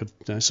sure that I could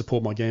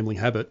support my gambling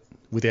habit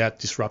without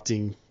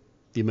disrupting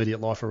the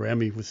immediate life around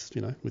me with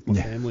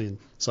my family and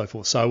so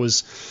forth. So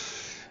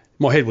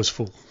my head was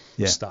full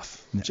of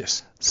stuff,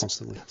 just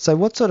constantly. So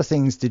what sort of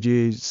things did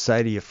you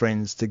say to your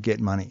friends to get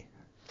money?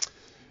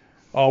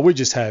 Oh, we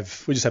just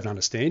have an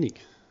understanding,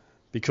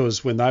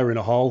 because when they were in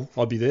a hole,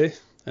 I'd be there,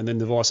 and then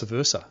the vice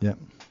versa. Yeah.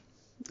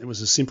 It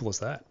was as simple as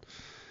that.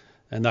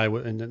 And they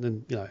were,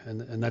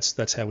 and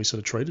that's how we sort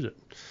of treated it.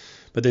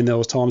 But then there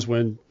was times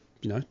when,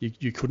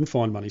 you couldn't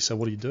find money. So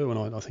what do you do?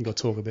 And I think I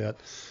talk about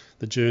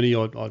the journey.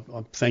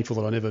 I'm thankful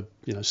that I never,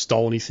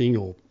 stole anything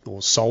or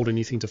sold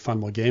anything to fund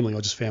my gambling.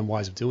 I just found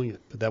ways of doing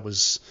it. But that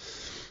was,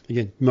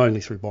 again,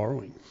 mainly through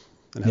borrowing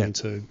and having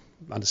to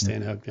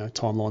understand how,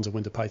 timelines of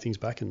when to pay things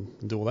back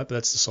and do all that. But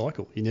that's the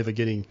cycle. You're never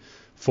getting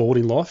forward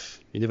in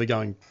life. You're never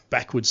going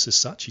backwards as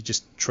such. You're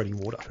just treading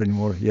water.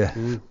 Yeah.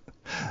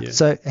 Yeah.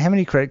 So how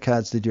many credit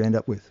cards did you end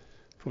up with?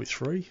 Probably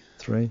 3.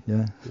 3,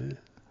 yeah.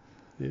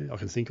 Yeah, I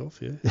can think of,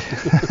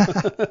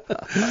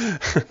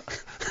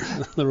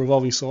 The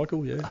revolving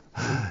cycle, yeah.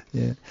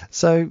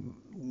 So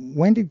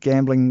when did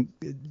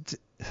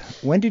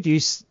you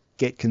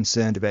get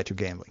concerned about your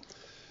gambling?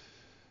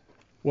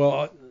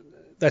 Well,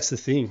 that's the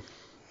thing.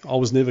 I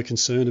was never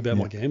concerned about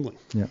my gambling.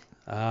 Yeah.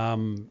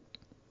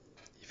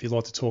 If you'd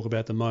like to talk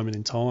about the moment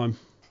in time,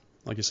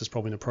 I guess it's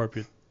probably an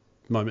appropriate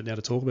moment now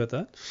to talk about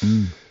that.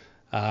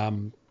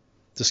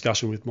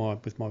 Discussion with my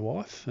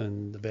wife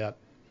and about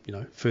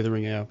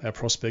furthering our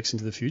prospects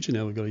into the future.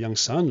 Now we've got a young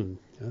son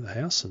and the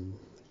house and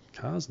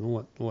cars and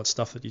all that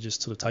stuff that you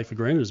just sort of take for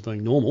granted as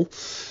being normal.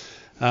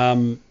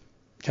 Came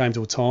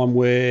to a time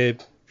where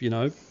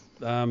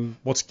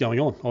what's going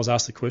on? I was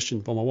asked the question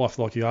by my wife,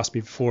 like you asked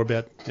me before,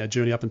 about our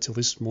journey up until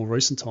this more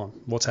recent time.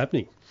 What's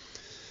happening?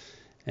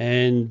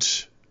 And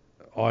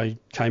I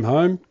came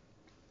home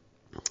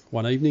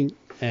one evening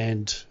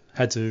and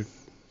had to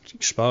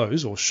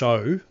expose or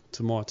show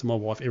to my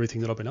wife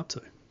everything that I've been up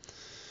to.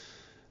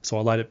 So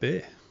I laid it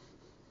bare.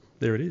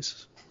 There it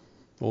is.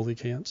 All the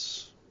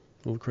accounts,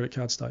 all the credit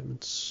card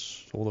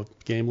statements, all the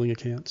gambling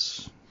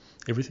accounts,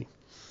 everything.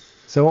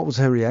 So what was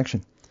her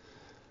reaction?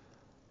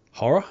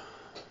 Horror,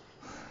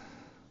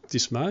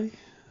 dismay,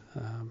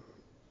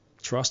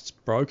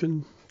 trust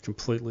broken,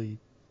 completely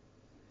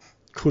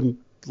couldn't,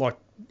 the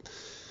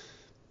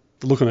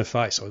look on her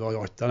face. I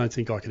don't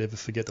think I could ever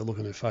forget the look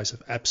on her face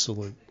of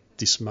absolute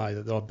dismay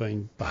that I've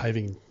been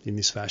behaving in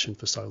this fashion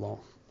for so long.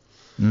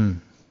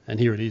 And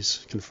here it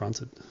is,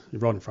 confronted,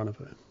 right in front of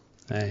her.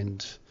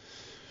 And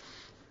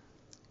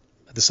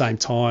at the same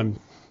time,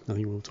 I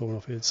think we were talking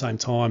off here, at the same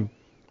time,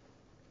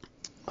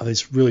 I had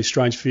this really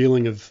strange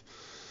feeling of,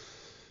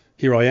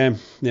 here I am,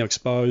 now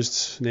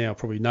exposed, now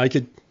probably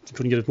naked.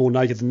 Couldn't get more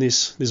naked than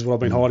this. This is what I've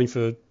been hiding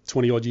for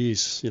 20 odd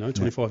years,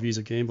 25 years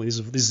of gambling. This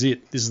is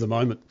it. This is the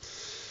moment.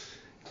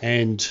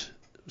 And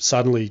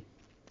suddenly,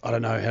 I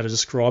don't know how to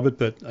describe it,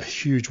 but a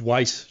huge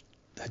weight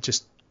had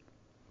just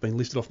been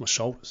lifted off my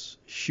shoulders.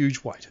 A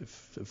huge weight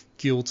of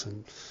guilt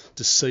and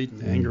deceit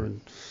and anger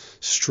and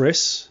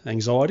stress,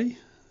 anxiety,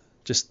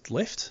 just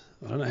left.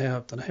 I don't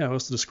know how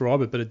else to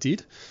describe it, but it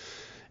did.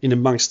 In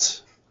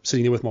amongst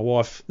sitting there with my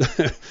wife,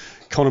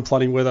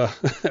 contemplating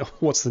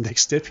what's the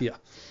next step here.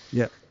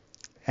 Yeah.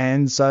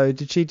 And so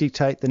did she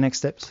dictate the next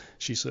steps?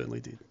 She certainly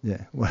did.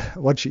 Yeah.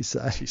 What'd she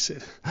say? She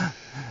said,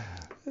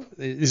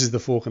 this is the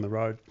fork in the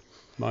road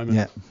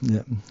moment.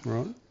 Yeah.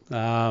 Right.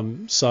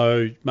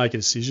 So make a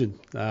decision.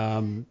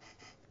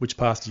 Which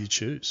path do you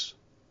choose?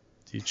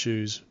 Do you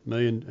choose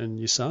me and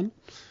your son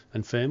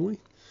and family,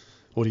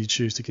 or do you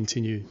choose to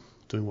continue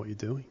doing what you're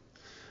doing?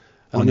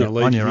 And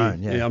on your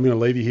own, yeah. I'm going to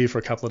leave you here for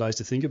a couple of days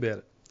to think about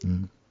it.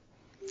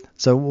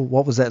 So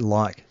what was that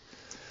like?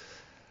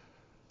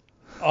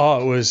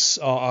 I was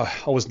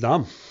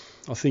numb.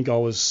 I think I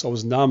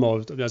was numb.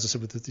 As I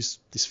said, with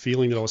this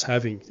feeling that I was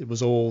having, it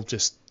was all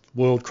just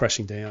world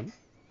crashing down.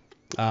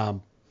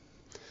 Term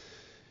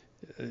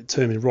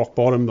in rock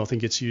bottom, I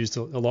think it's used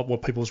a lot.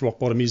 What people's rock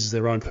bottom is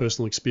their own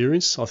personal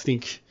experience. I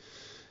think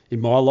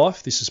in my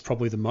life, this is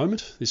probably the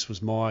moment. This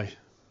was my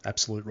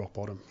absolute rock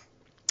bottom.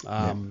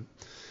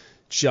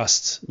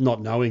 Just not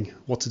knowing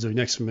what to do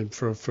next. I mean,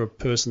 for a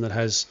person that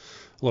has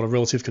a lot of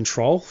relative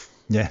control,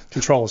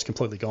 control is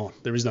completely gone.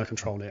 There is no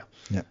control now.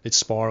 Yeah. It's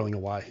spiraling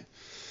away.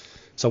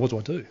 So what do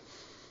I do?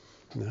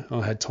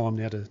 I had time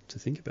now to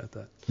think about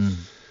that. And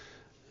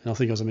I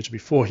think, as I mentioned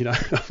before, I'm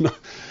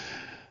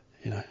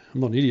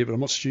not an idiot, but I'm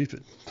not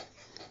stupid.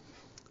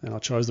 And I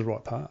chose the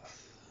right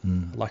path.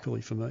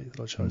 Luckily for me, that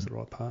I chose the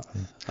right path.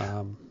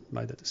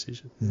 Made that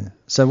decision. Yeah.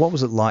 So what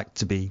was it like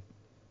to be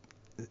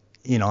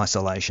in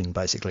isolation,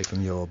 basically,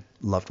 from your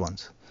loved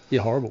ones?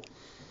 Yeah, horrible.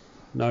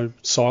 no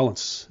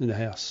silence in the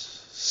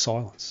house,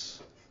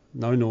 silence,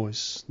 no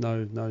noise,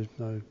 no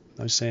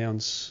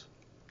sounds,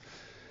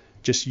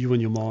 just you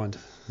and your mind.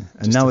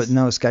 And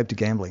no escape to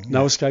gambling.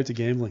 No escape to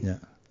gambling. Yeah.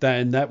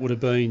 That would have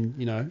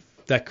been,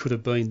 that could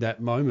have been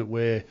that moment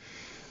where,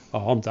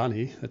 I'm done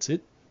here. That's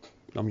it.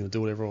 I'm going to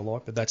do whatever I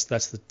like. But that's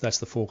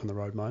the fork in the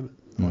road moment.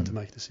 I had to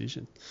make a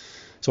decision.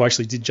 So I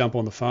actually did jump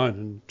on the phone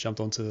and jumped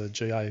onto the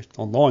GA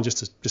online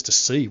just to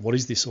see what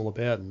is this all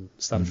about, and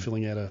started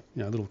filling out a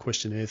little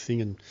questionnaire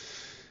thing and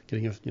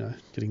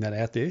getting that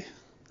out there,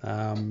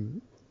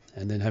 and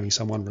then having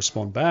someone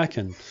respond back,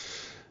 and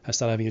I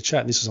started having a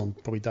chat. And this was on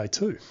probably day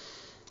 2.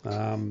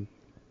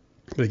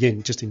 But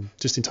again, just in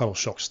total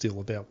shock still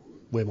about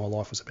where my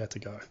life was about to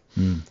go,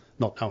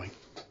 not knowing,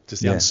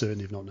 just the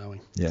uncertainty of not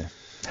knowing. Yeah.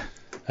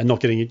 And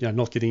not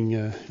getting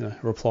a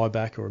reply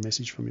back or a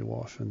message from your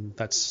wife, and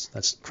that's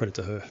credit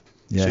to her.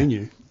 Yeah. She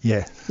knew.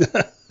 Yeah.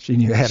 She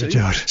knew how to do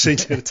it. She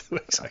knew how to do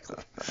it, exactly.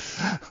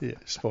 Yeah,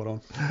 spot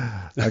on.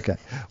 Okay.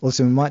 Well,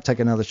 so we might take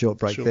another short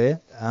break there.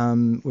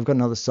 We've got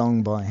another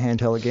song by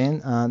Handheld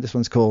again. This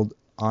one's called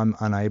I'm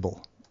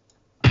Unable.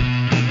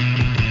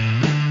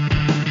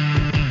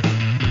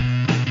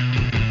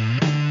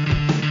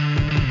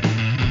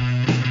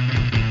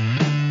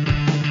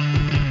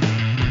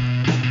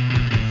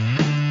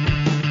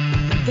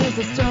 There's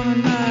a storm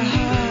in my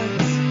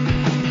heart.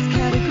 It's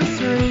category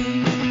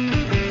 3.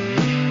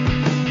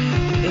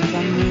 If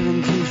I'm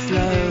moving too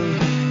slow,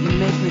 you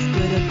make me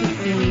split up the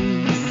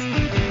seams.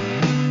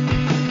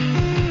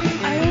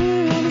 I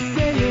only want to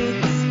say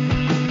it.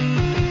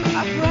 I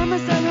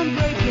promise I won't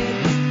break it.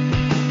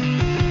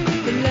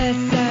 The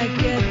less I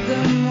get, the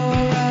more I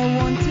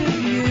want of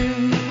you.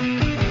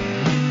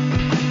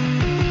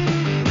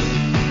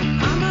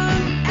 I'm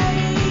unable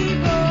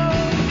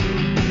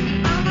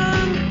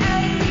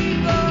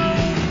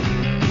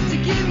to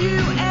give you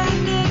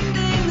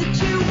anything that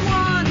you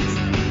want.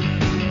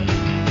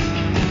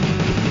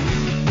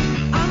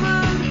 I'm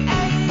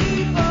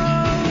unable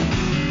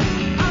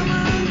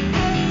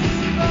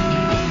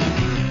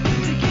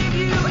to give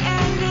you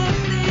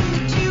anything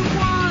that you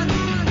want.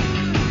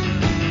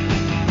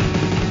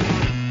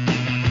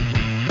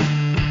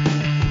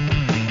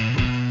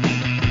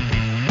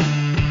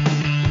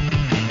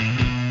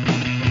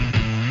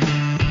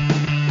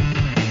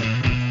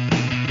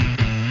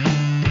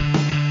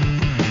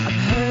 I've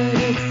heard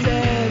it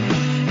said,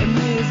 it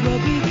may as well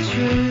be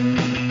true.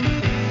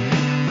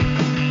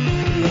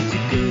 You're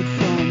too good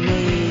for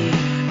me,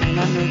 and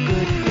I'm no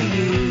good for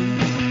you.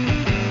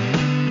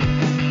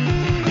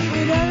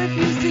 But I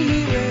refuse to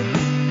hear it.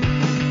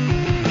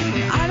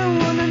 I don't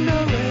wanna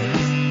know it.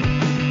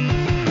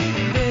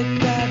 Bit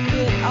by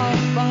bit,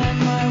 I'll find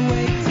my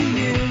way to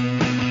you.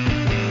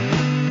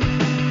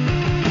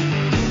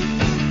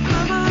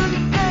 I'm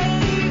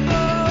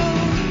unable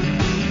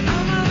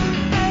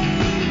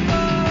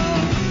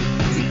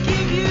to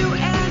give you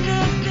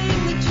anything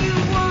that you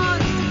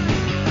want.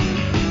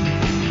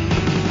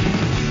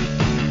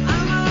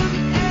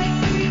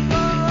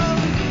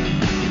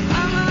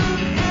 I'm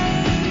unable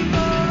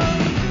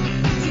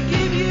to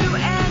give you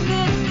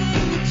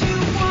anything that you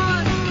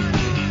want.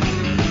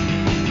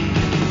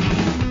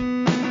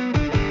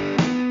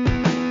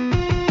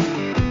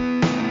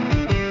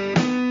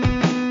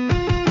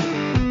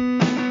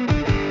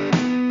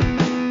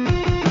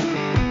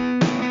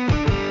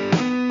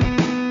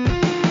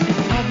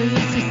 It's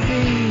obvious to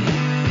see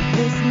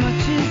this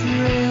much is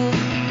real.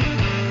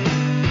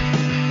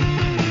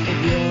 If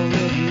you're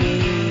with me,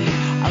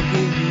 I'll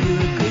give you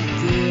a good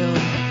deal.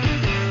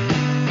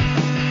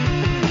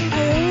 I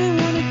only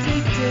wanna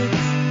taste it.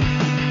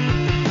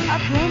 I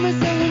promise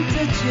I won't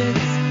touch it.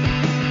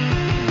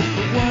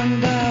 But one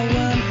by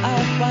one,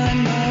 I'll find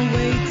my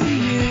way to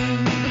you.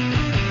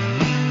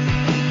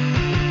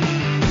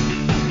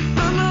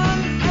 I'm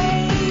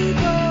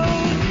unable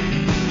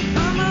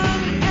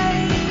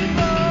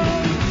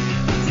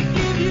to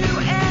give you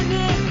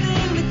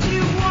anything that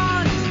you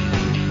want.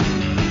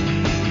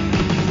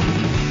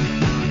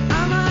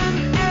 I'm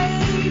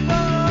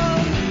unable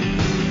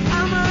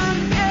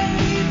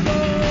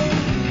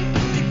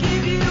to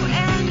give you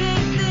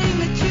anything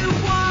that you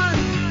want.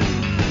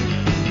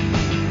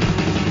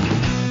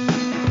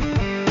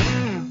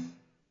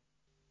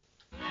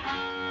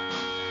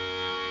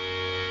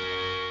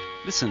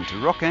 Listen to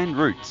Rock and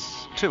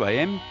Roots, 2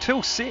 a.m.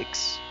 till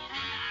 6,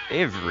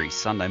 every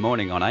Sunday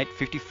morning on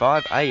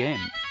 8:55 a.m.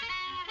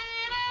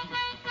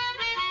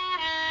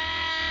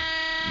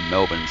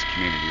 Melbourne's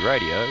Community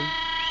Radio,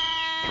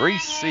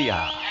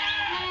 3CR.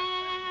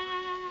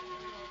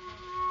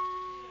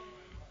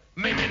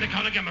 Meet me in the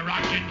corner, get my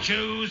rocking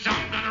shoes.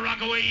 I'm gonna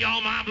rock away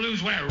all my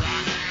blues. We're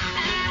rocking.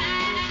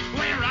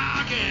 We're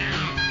rocking.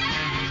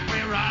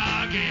 We're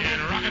rocking.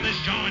 Rocking this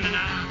joint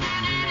tonight.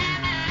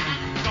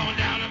 Going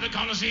down to the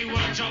corner, see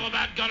what it's all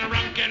about. Gonna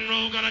rock and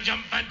roll, gonna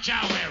jump and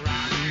chow. We're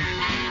rocking.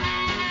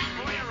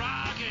 We're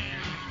rocking.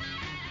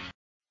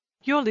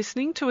 You're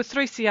listening to a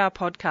 3CR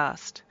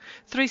podcast.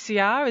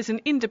 3CR is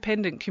an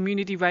independent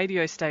community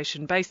radio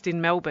station based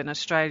in Melbourne,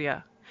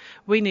 Australia.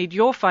 We need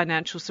your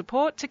financial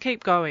support to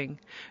keep going.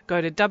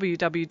 Go to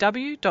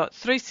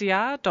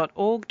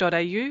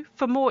www.3cr.org.au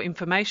for more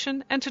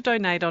information and to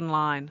donate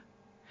online.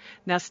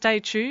 Now stay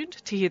tuned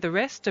to hear the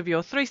rest of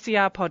your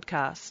 3CR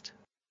podcast.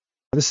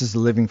 This is the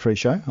Living Free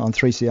Show on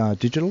 3CR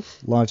Digital,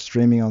 live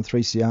streaming on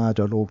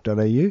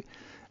 3cr.org.au.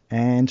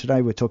 And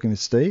today we're talking with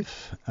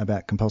Steve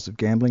about compulsive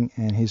gambling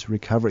and his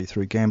recovery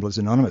through Gamblers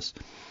Anonymous.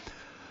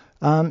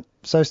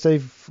 So,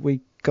 Steve,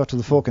 we got to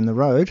the fork in the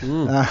road.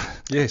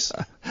 Yes.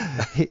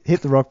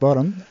 hit the rock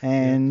bottom.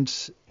 And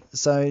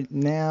so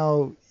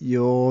now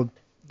you're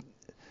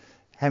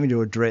having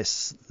to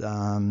address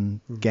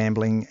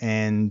gambling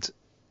and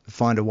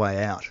find a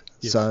way out.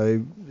 Yes.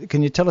 So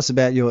can you tell us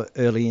about your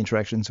early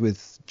interactions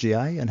with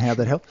GA and how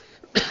that helped?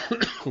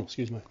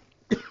 Excuse me.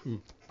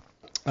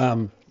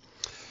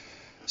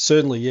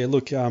 Certainly, yeah.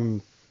 Look,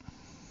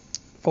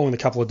 following a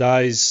couple of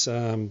days,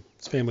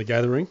 it's family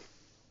gathering,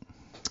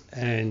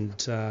 and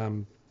there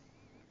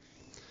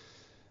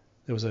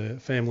was a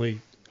family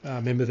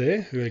member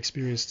there who had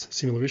experienced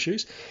similar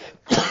issues.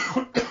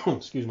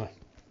 Excuse me.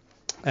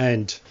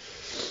 And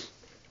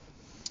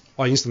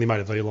I instantly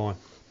made a V line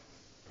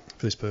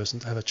for this person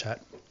to have a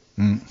chat,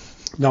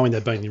 knowing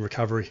they'd been in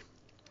recovery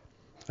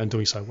and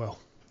doing so well,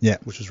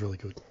 which was really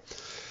good.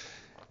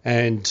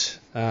 And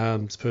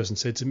this person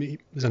said to me,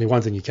 there's only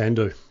one thing you can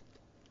do,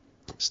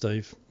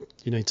 Steve.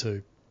 You need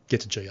to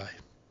get to GA.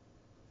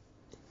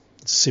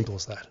 It's as simple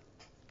as that.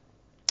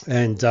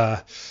 And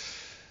I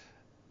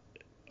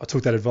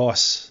took that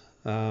advice,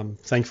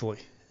 thankfully,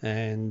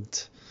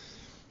 and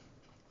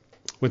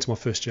went to my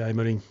first GA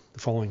meeting the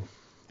following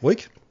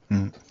week.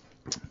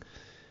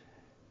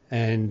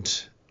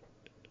 And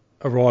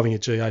arriving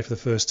at GA for the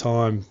first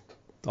time,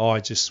 I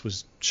just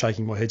was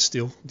shaking my head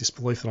still,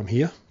 disbelief that I'm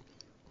here.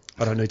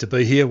 I don't need to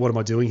be here. What am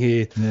I doing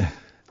here? Yeah.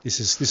 This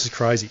is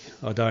crazy.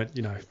 I don't,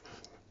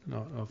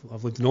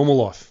 I've lived a normal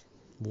life.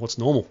 What's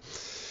normal?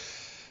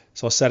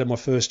 So I sat at my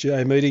first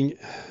GA meeting,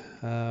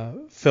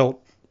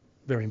 felt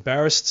very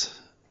embarrassed,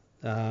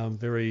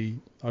 very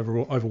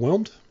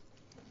overwhelmed,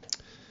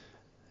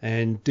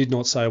 and did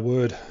not say a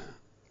word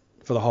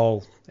for the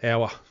whole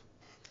hour.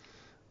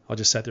 I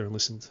just sat there and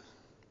listened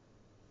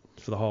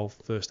for the whole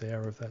first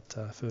hour of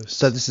that first.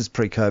 So this is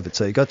pre-COVID,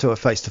 so you got to a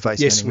face-to-face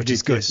meeting, which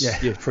is good.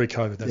 Yes. Yeah,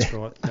 pre-COVID, that's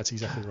right. That's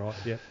exactly right.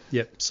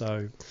 Yeah.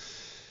 So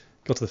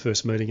got to the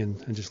first meeting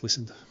and just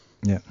listened.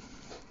 Yeah.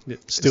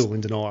 Still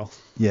in denial.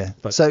 Yeah.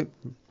 But, so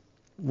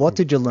what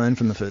did you learn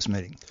from the first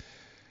meeting?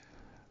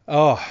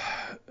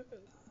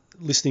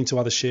 Listening to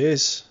other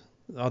shares,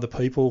 other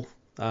people,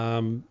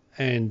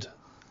 and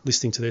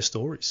listening to their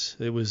stories.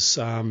 It was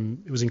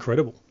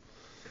incredible.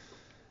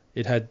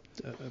 It had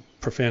a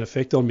profound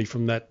effect on me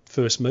from that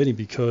first meeting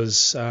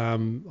because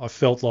I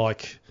felt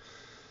like,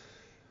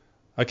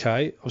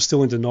 okay, I was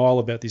still in denial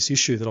about this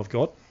issue that I've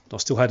got. I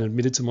still hadn't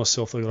admitted to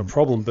myself that I've got a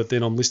problem, but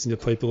then I'm listening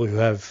to people who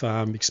have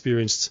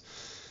experienced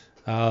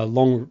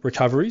long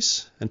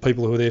recoveries and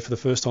people who are there for the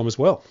first time as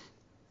well.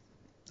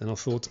 And I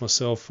thought to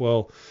myself,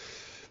 well,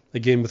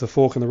 again, with a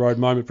fork in the road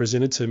moment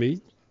presented to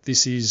me,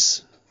 this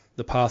is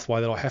the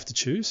pathway that I have to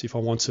choose if I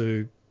want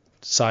to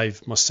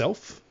save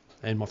myself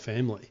and my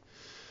family.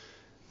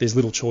 There's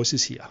little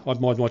choices here.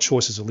 My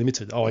choices are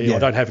limited. I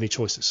don't have any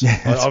choices.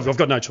 I've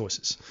got no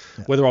choices.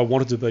 Yeah. Whether I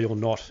wanted to be or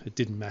not, it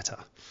didn't matter.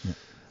 Yeah.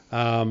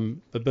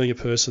 But being a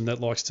person that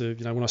likes to,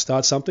 when I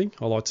start something,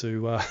 I like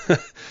to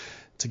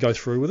to go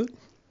through with it,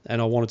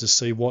 and I wanted to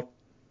see what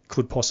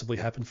could possibly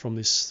happen from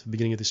the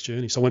beginning of this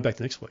journey. So I went back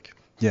the next week.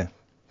 Yeah.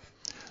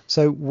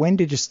 So when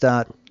did you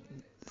start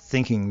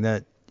thinking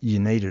that you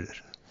needed it?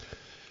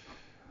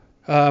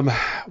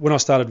 When I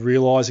started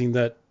realising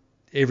that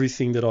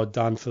everything that I'd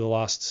done for the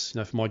last,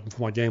 for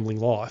my gambling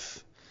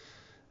life,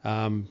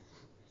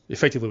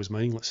 effectively was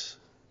meaningless,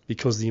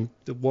 because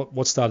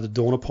what started to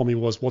dawn upon me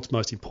was what's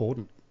most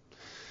important.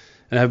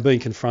 And having been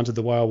confronted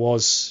the way I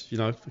was,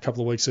 a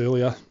couple of weeks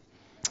earlier,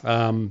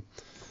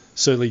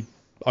 certainly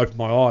opened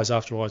my eyes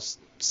after I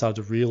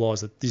started to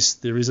realise that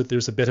there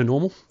is a better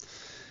normal,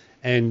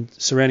 and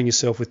surrounding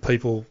yourself with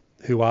people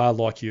who are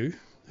like you,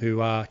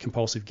 who are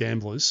compulsive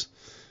gamblers,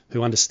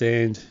 who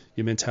understand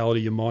your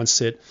mentality, your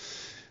mindset.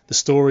 The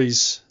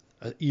stories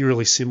are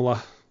eerily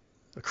similar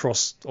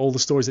across all the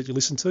stories that you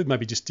listen to,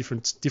 maybe just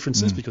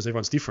differences because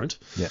everyone's different.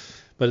 Yeah.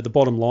 But at the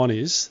bottom line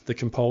is the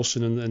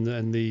compulsion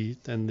and the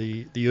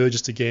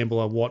urges to gamble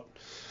are what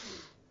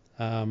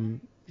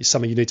is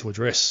something you need to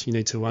address. You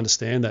need to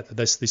understand that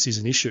this is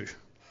an issue.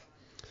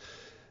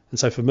 And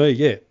so for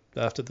me,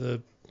 after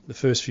the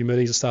first few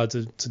meetings, it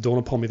started to dawn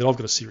upon me that I've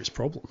got a serious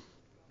problem.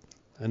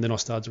 And then I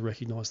started to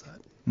recognise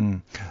that.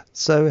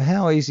 So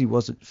how easy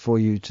was it for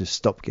you to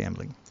stop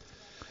gambling?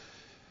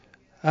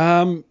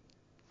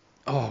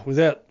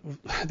 Without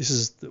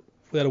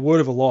a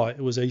word of a lie,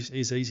 it was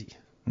easy.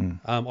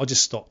 I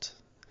just stopped.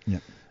 Yeah.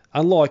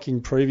 Unlike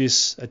in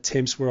previous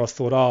attempts where I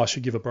thought, I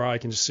should give a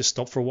break and just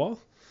stop for a while,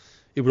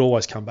 it would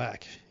always come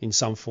back in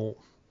some form.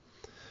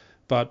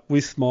 But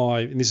with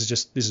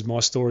this is my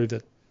story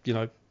that,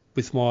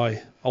 with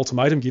my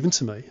ultimatum given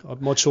to me,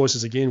 my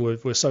choices again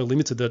were so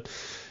limited that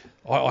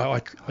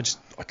I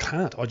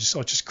can't. I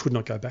just could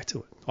not go back to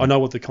it. I know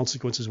what the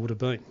consequences would have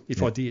been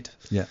if I did.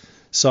 Yeah.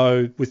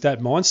 So with that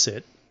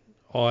mindset,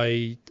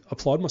 I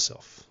applied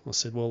myself. I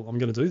said, well, I'm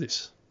going to do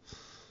this,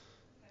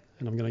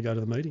 and I'm going to go to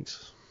the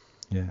meetings.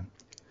 Yeah.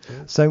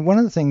 So one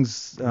of the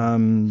things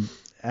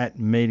at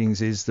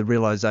meetings is the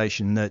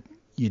realisation that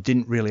you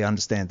didn't really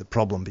understand the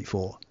problem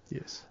before.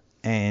 Yes.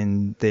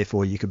 And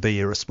therefore you could be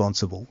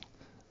irresponsible.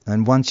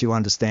 And once you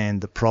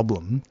understand the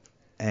problem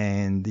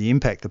and the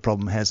impact the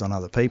problem has on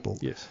other people,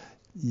 yes,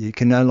 you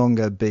can no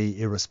longer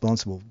be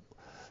irresponsible.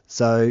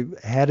 So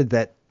how did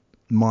that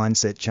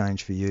mindset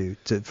change for you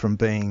from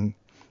being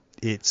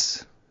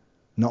it's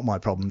not my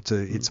problem to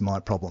it's my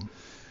problem?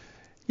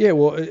 Yeah,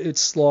 well,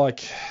 it's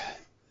like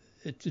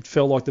it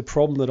felt like the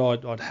problem that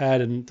I'd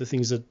had and the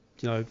things that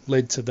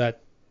led to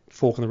that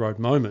fork in the road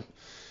moment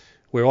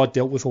where I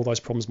dealt with all those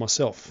problems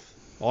myself.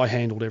 I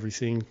handled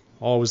everything.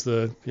 I was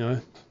the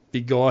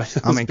big guy.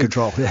 I'm in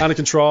control. Yeah. Under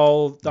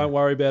control. Don't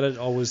worry about it.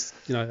 I was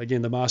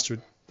again the master at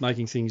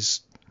making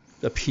things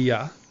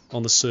appear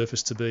on the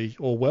surface to be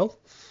all well,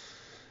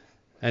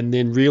 and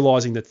then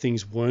realising that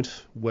things weren't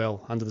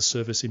well under the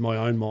surface in my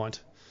own mind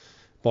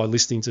by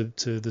listening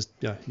to the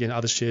again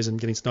other shares and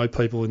getting to know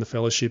people in the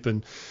fellowship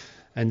and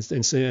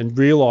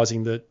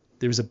realising that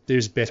there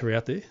is better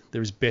out there.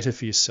 There is better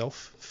for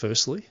yourself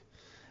firstly,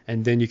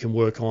 and then you can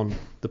work on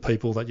the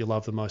people that you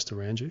love the most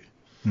around you.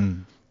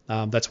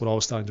 That's what I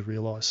was starting to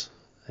realise,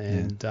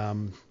 and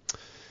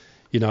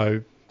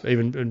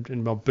even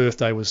and my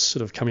birthday was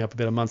sort of coming up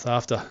about a month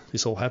after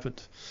this all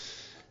happened,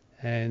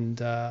 and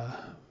my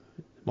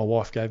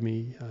wife gave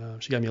me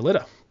a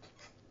letter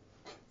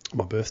on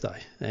my birthday,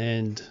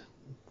 and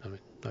I mean,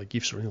 no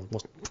gifts or anything.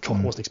 I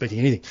wasn't expecting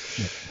anything,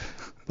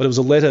 but it was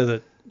a letter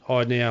that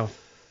I now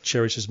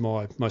cherish as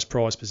my most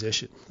prized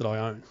possession that I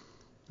own.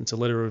 It's a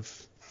letter of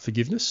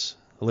forgiveness,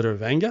 a letter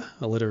of anger,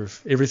 a letter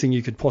of everything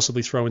you could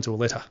possibly throw into a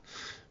letter.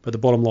 But the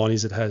bottom line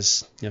is it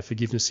has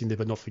forgiveness in there,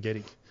 but not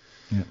forgetting.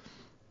 Yeah.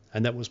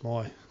 And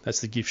that's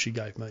the gift she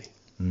gave me.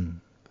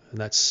 And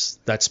that's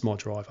my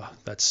driver.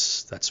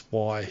 That's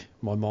why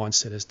my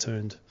mindset has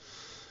turned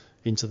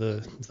into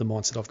the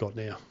mindset I've got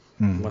now.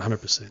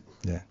 100%.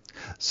 Yeah.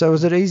 So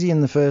was it easy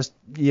in the first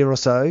year or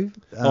so?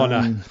 Oh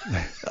no.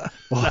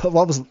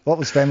 What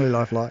was family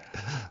life like?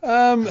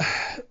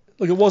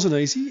 Look, it wasn't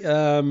easy.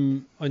 I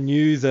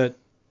knew that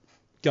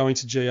going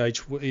to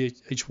GH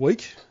each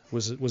week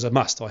was a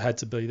must. I had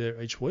to be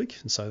there each week,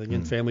 and so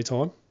again, family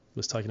time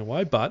was taken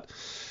away. But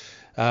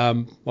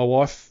my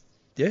wife,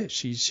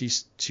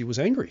 she was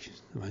angry,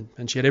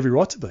 and she had every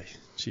right to be.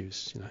 She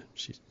was,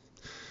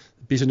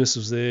 bitterness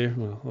was there.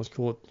 Well, I was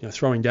called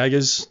throwing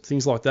daggers,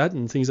 things like that,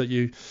 and things that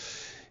you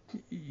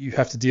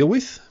have to deal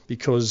with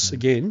because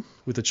again,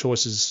 with the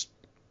choices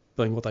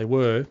being what they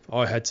were,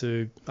 I had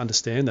to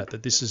understand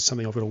that this is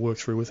something I've got to work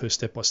through with her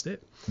step by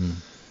step,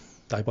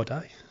 day by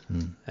day,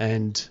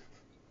 and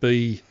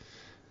be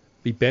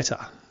better.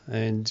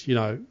 And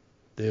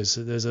there's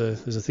a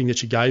thing that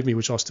she gave me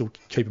which I still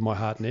keep in my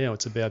heart now.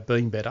 It's about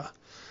being better,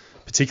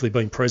 particularly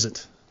being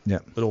present,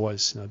 but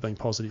always being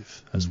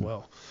positive as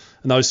well.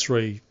 And those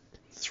three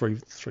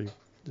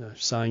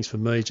sayings for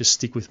me just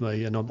stick with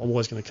me, and I'm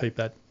always going to keep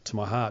that to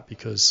my heart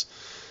because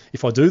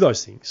if I do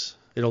those things,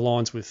 it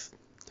aligns with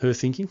her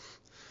thinking,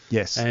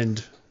 yes,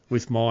 and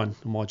with mine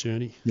on my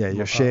journey. Yeah,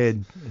 your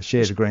shared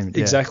agreement.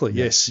 Exactly.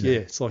 Yeah. Yes. Yeah.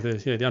 It's like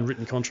the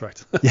unwritten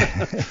contract.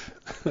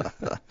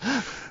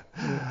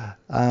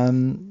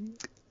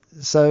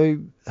 So,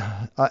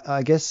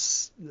 I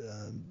guess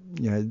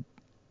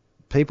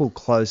people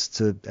close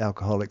to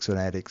alcoholics or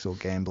addicts or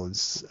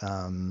gamblers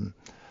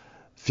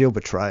feel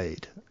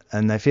betrayed,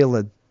 and they feel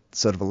a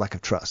sort of a lack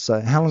of trust. So,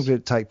 how long did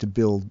it take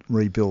to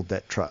rebuild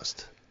that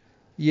trust?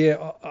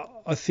 Yeah,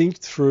 I think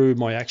through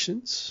my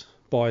actions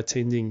by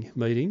attending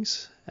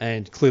meetings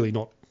and clearly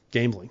not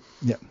gambling.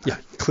 Yeah,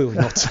 clearly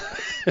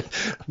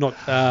not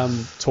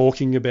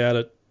talking about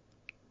it.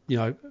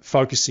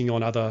 Focusing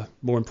on other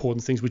more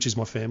important things, which is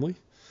my family.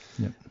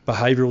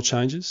 Behavioural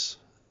changes.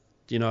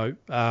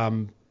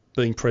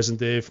 Being present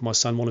there. If my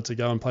son wanted to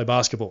go and play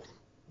basketball,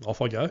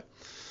 off I go,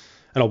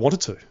 and I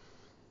wanted to.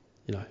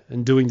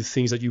 And doing the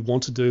things that you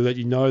want to do that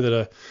that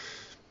are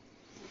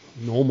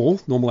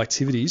normal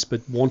activities,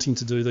 but wanting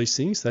to do these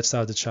things, that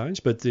started to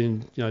change. But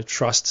then,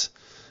 trust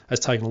has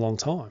taken a long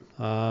time.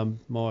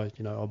 I've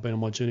been on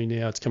my journey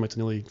now. It's coming to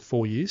nearly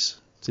 4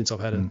 years since I've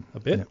had a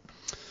bet. Yeah.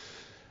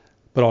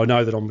 But I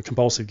know that I'm a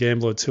compulsive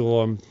gambler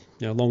till I'm,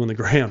 long on the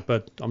ground.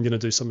 But I'm going to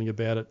do something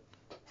about it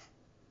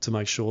to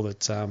make sure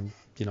that,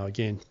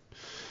 again,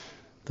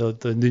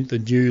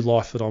 the new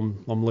life that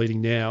I'm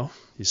leading now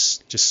is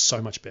just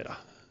so much better.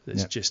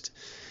 It's just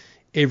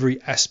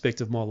every aspect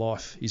of my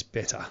life is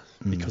better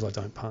because I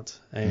don't punt.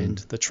 And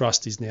the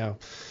trust is now,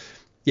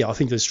 I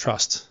think there's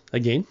trust.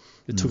 Again,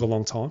 it took a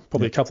long time,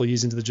 probably a couple of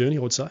years into the journey,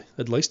 I would say,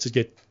 at least, to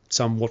get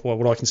some what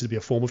I consider to be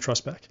a form of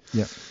trust back.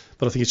 Yeah.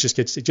 But I think it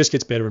just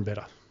gets better and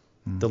better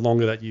the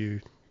longer that you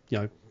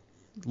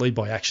lead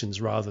by actions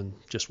rather than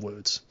just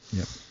words.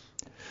 Yeah.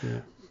 Yeah.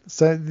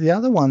 So the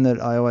other one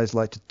that I always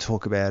like to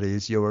talk about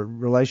is your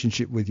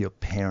relationship with your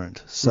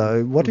parent.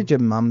 So what did your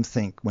mum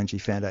think when she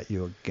found out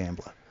you were a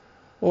gambler?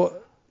 Well,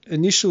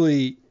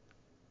 initially,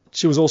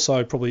 she was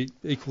also probably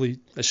equally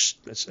as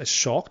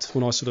shocked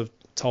when I sort of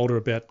told her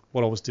about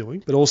what I was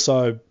doing, but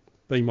also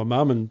being my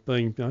mum and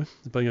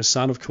being a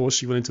son, of course,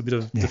 she went into a bit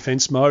of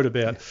defence mode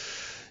about,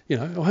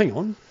 oh, hang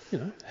on,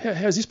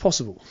 how's this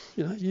possible?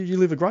 You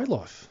live a great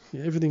life.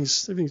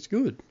 Everything's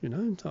good. I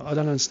don't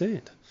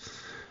understand.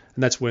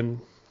 And that's when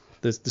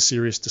the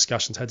serious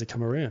discussions had to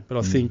come around. But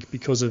I think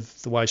because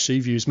of the way she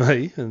views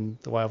me and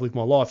the way I've lived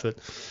my life, that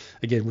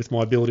again with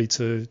my ability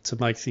to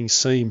make things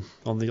seem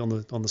on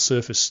the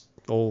surface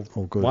all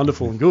good,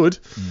 wonderful and good,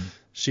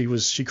 she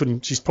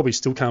probably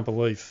still can't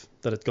believe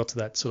that it got to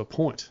that sort of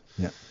point.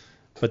 Yeah.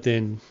 But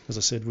then, as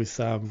I said, with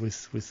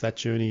that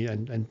journey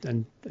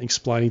and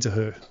explaining to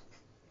her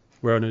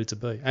where I needed to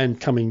be and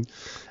coming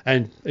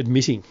and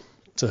admitting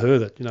to her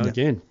that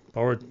again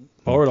borrowed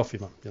off you,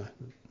 mum.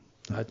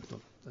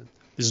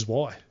 This is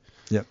why.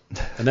 Yep.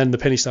 And then the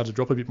penny started to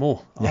drop a bit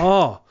more. Yeah.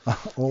 Oh,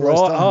 all right.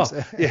 Those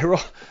times. Yeah,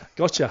 right.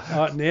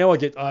 Gotcha. Now I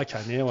get.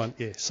 Okay, now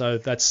So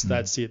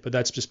that's it. But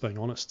that's just being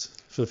honest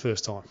for the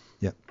first time.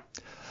 Yep.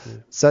 Yeah.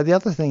 So the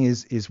other thing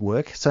is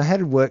work. So how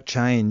did work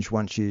change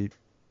once you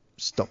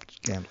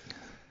stopped gambling?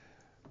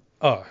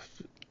 Oh,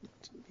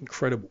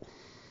 incredible,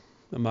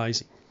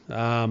 amazing.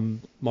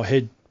 My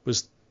head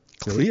was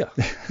clear.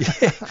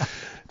 Yeah.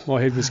 My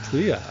head was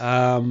clear.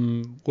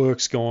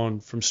 Work's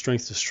gone from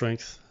strength to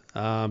strength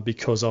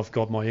because I've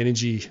got my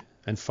energy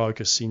and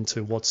focus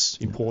into what's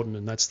important,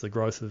 and that's the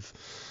growth of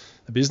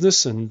the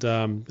business and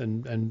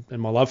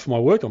my love for my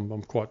work.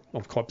 I'm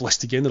quite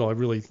blessed again that I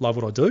really love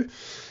what I do,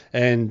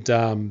 and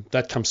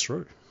that comes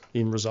through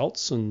in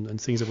results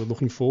and things that we're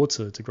looking forward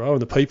to grow,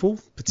 and the people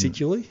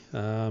particularly.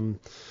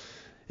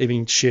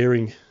 Even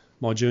sharing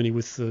my journey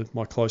with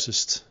my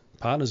closest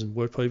partners and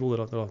work people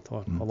that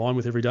I align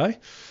with every day.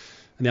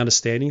 And the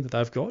understanding that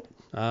they've got.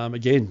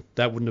 Again,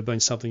 that wouldn't have been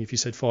something if you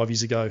said 5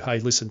 years ago, hey,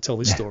 listen, tell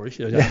this story.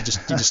 You're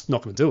just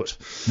not going to do it.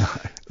 No.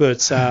 But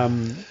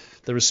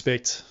the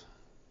respect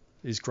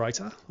is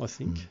greater, I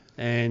think.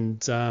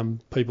 And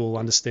people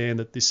understand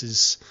that this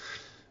is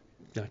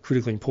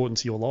critically important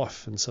to your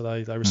life. And so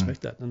they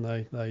respect that and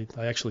they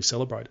actually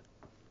celebrate it,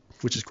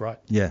 which is great.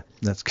 Yeah,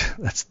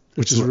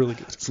 which is really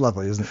good. It's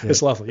lovely, isn't it? Yeah.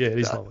 It's lovely. Yeah, it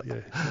is lovely.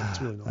 Yeah,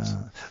 it's really nice.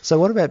 So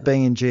what about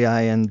being in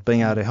GA and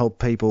being able to help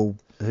people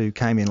who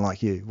came in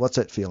like you? What's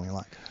that feeling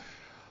like?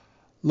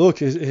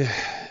 Look,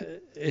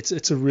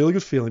 it's a really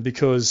good feeling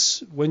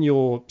because when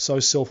you're so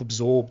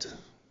self-absorbed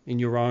in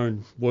your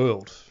own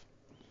world,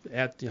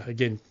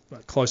 again,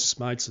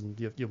 closest mates and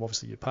you're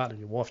obviously your partner,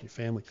 your wife, and your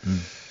family,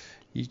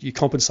 you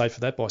compensate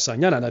for that by saying,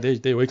 no,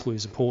 they're equally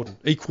as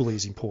important.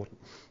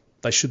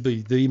 They should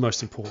be the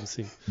most important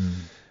thing.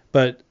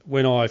 But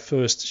when I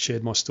first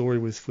shared my story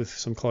with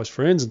some close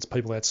friends and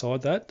people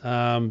outside that,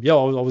 I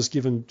was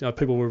given,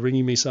 people were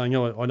ringing me saying,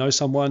 I know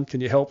someone, can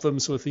you help them,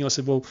 sort of thing. I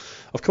said, well,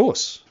 of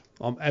course,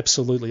 I'm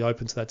absolutely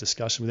open to that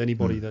discussion with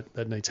anybody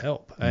that needs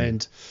help.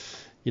 And,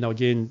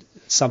 again,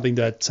 something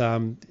that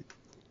I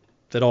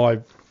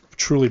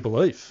truly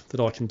believe that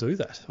I can do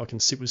that. I can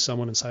sit with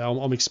someone and say,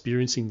 I'm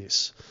experiencing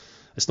this.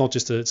 It's not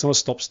a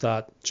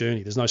stop-start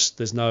journey. There's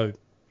no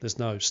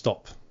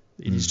stop.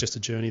 It is just a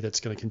journey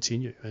that's going to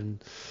continue.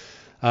 And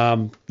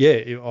I'm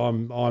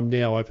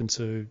now open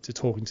to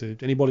talking to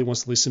anybody who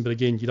wants to listen. But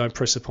again, you don't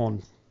press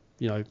upon,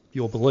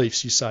 your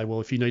beliefs. You say,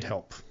 well, if you need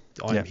help,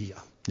 I am here.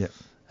 Yeah.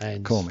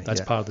 And call me.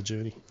 That's part of the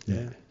journey.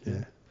 Yeah.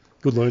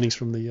 Good learnings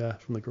from the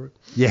group.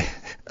 Yeah.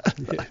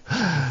 It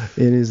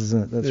is,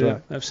 isn't it? That's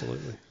right.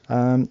 Absolutely.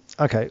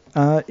 Okay.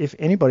 If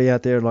anybody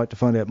out there would like to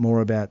find out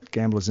more about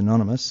Gamblers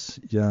Anonymous,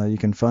 you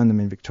can phone them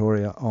in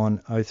Victoria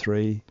on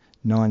 03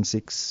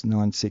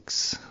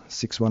 9696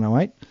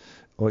 6108,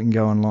 or you can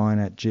go online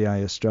at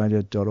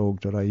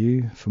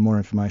gaaustralia.org.au for more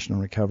information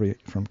on recovery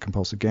from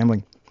compulsive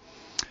gambling.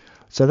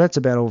 So that's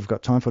about all we've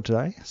got time for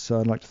today.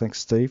 So I'd like to thank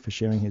Steve for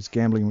sharing his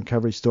gambling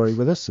recovery story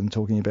with us and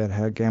talking about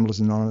how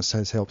Gamblers Anonymous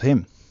has helped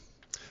him.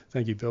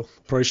 Thank you, Bill.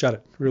 Appreciate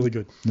it. Really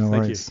good. No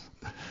worries.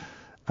 Thank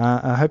you.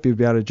 I hope you'll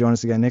be able to join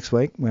us again next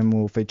week when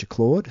we'll feature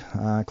Claude.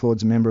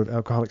 Claude's a member of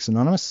Alcoholics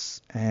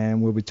Anonymous,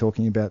 and we'll be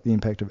talking about the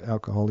impact of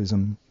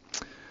alcoholism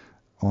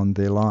on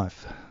their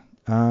life.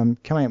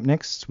 Coming up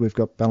next, we've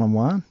got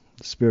Balanoir,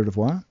 the Spirit of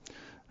War,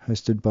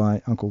 hosted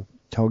by Uncle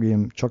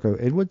Talgium Choco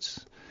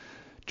Edwards.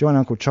 Join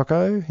Uncle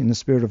Choco in the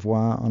Spirit of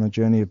War on a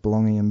journey of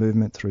belonging and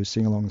movement through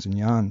sing-alongs and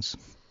yarns.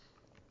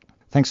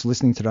 Thanks for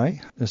listening today.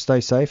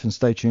 Stay safe and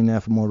stay tuned now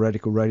for more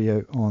Radical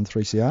Radio on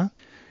 3CR.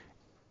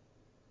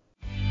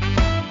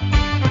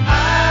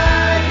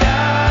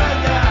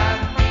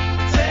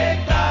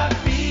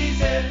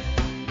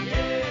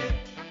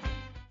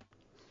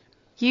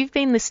 You've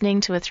been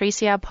listening to a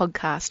 3CR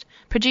podcast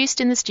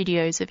produced in the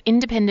studios of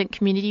independent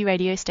community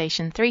radio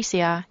station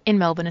 3CR in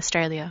Melbourne,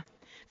 Australia.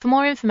 For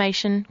more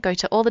information, go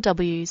to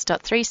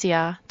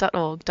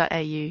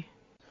allthews.3cr.org.au.